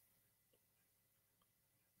origen.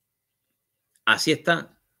 Así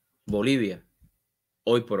está Bolivia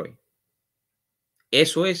hoy por hoy.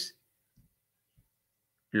 Eso es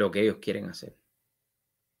lo que ellos quieren hacer.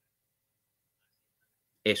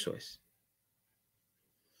 Eso es.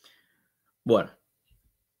 Bueno,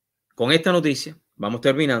 con esta noticia vamos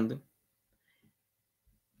terminando.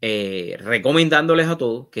 Recomendándoles a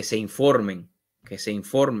todos que se informen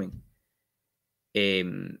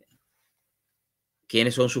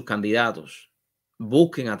quiénes son sus candidatos.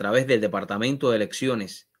 Busquen a través del Departamento de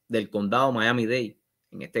Elecciones del Condado Miami-Dade,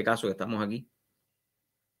 en este caso que estamos aquí,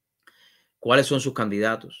 cuáles son sus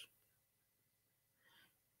candidatos.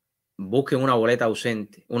 Busquen una boleta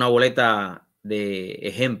ausente, una boleta de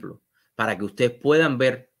ejemplo, para que ustedes puedan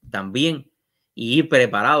ver también y ir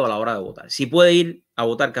preparado a la hora de votar. Si puede ir a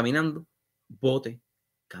votar caminando, vote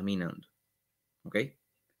caminando. ¿Ok?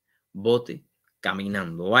 Vote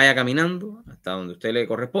caminando. Vaya caminando hasta donde usted le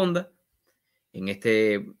corresponda. En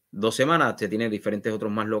 2 semanas usted tiene diferentes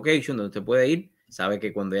otros más locations donde usted puede ir. Sabe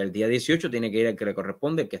que cuando es el día 18 tiene que ir al que le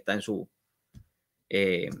corresponde, el que está en su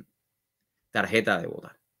tarjeta de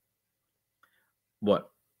votar. Bueno,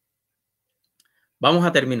 vamos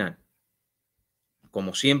a terminar,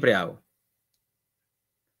 como siempre hago,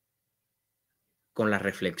 con la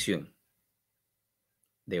reflexión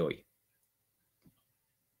de hoy.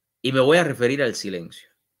 Y me voy a referir al silencio.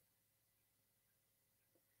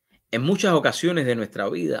 En muchas ocasiones de nuestra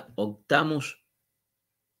vida optamos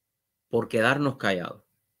por quedarnos callados.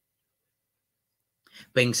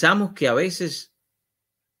 Pensamos que a veces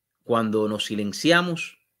cuando nos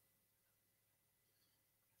silenciamos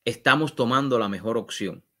estamos tomando la mejor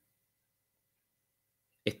opción.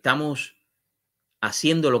 Estamos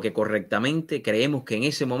haciendo lo que correctamente creemos que en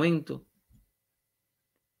ese momento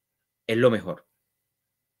es lo mejor.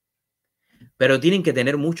 Pero tienen que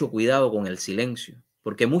tener mucho cuidado con el silencio,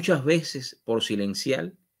 porque muchas veces por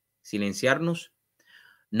silenciarnos,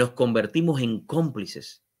 nos convertimos en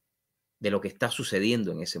cómplices de lo que está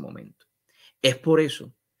sucediendo en ese momento. Es por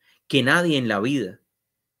eso que nadie en la vida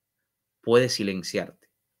puede silenciarte.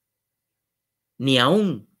 Ni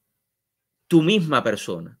aún tu misma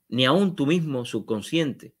persona, ni aún tu mismo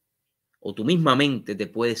subconsciente o tu misma mente te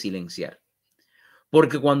puede silenciar.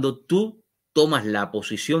 Porque cuando tú tomas la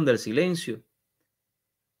posición del silencio,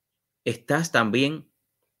 estás también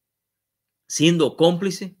siendo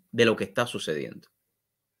cómplice de lo que está sucediendo.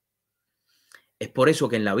 Es por eso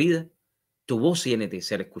que en la vida tu voz tiene que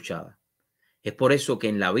ser escuchada. Es por eso que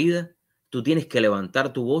en la vida tú tienes que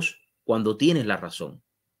levantar tu voz cuando tienes la razón.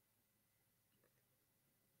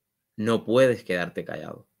 No puedes quedarte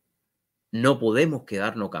callado. No podemos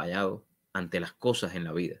quedarnos callados ante las cosas en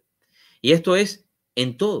la vida. Y esto es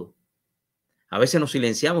en todo. A veces nos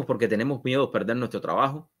silenciamos porque tenemos miedo de perder nuestro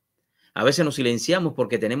trabajo. A veces nos silenciamos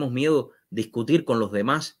porque tenemos miedo de discutir con los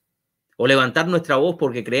demás o levantar nuestra voz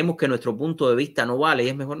porque creemos que nuestro punto de vista no vale y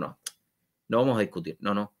es mejor no vamos a discutir.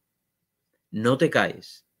 No te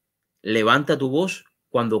calles. Levanta tu voz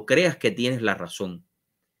cuando creas que tienes la razón.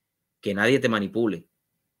 Que nadie te manipule.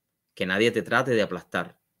 que nadie te trate de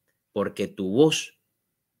aplastar, porque tu voz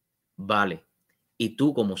vale. Y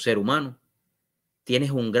tú como ser humano tienes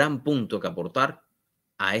un gran punto que aportar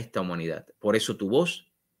a esta humanidad. Por eso tu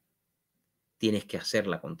voz tienes que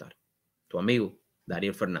hacerla contar. Tu amigo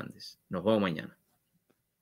Dariel Fernández. Nos vemos mañana.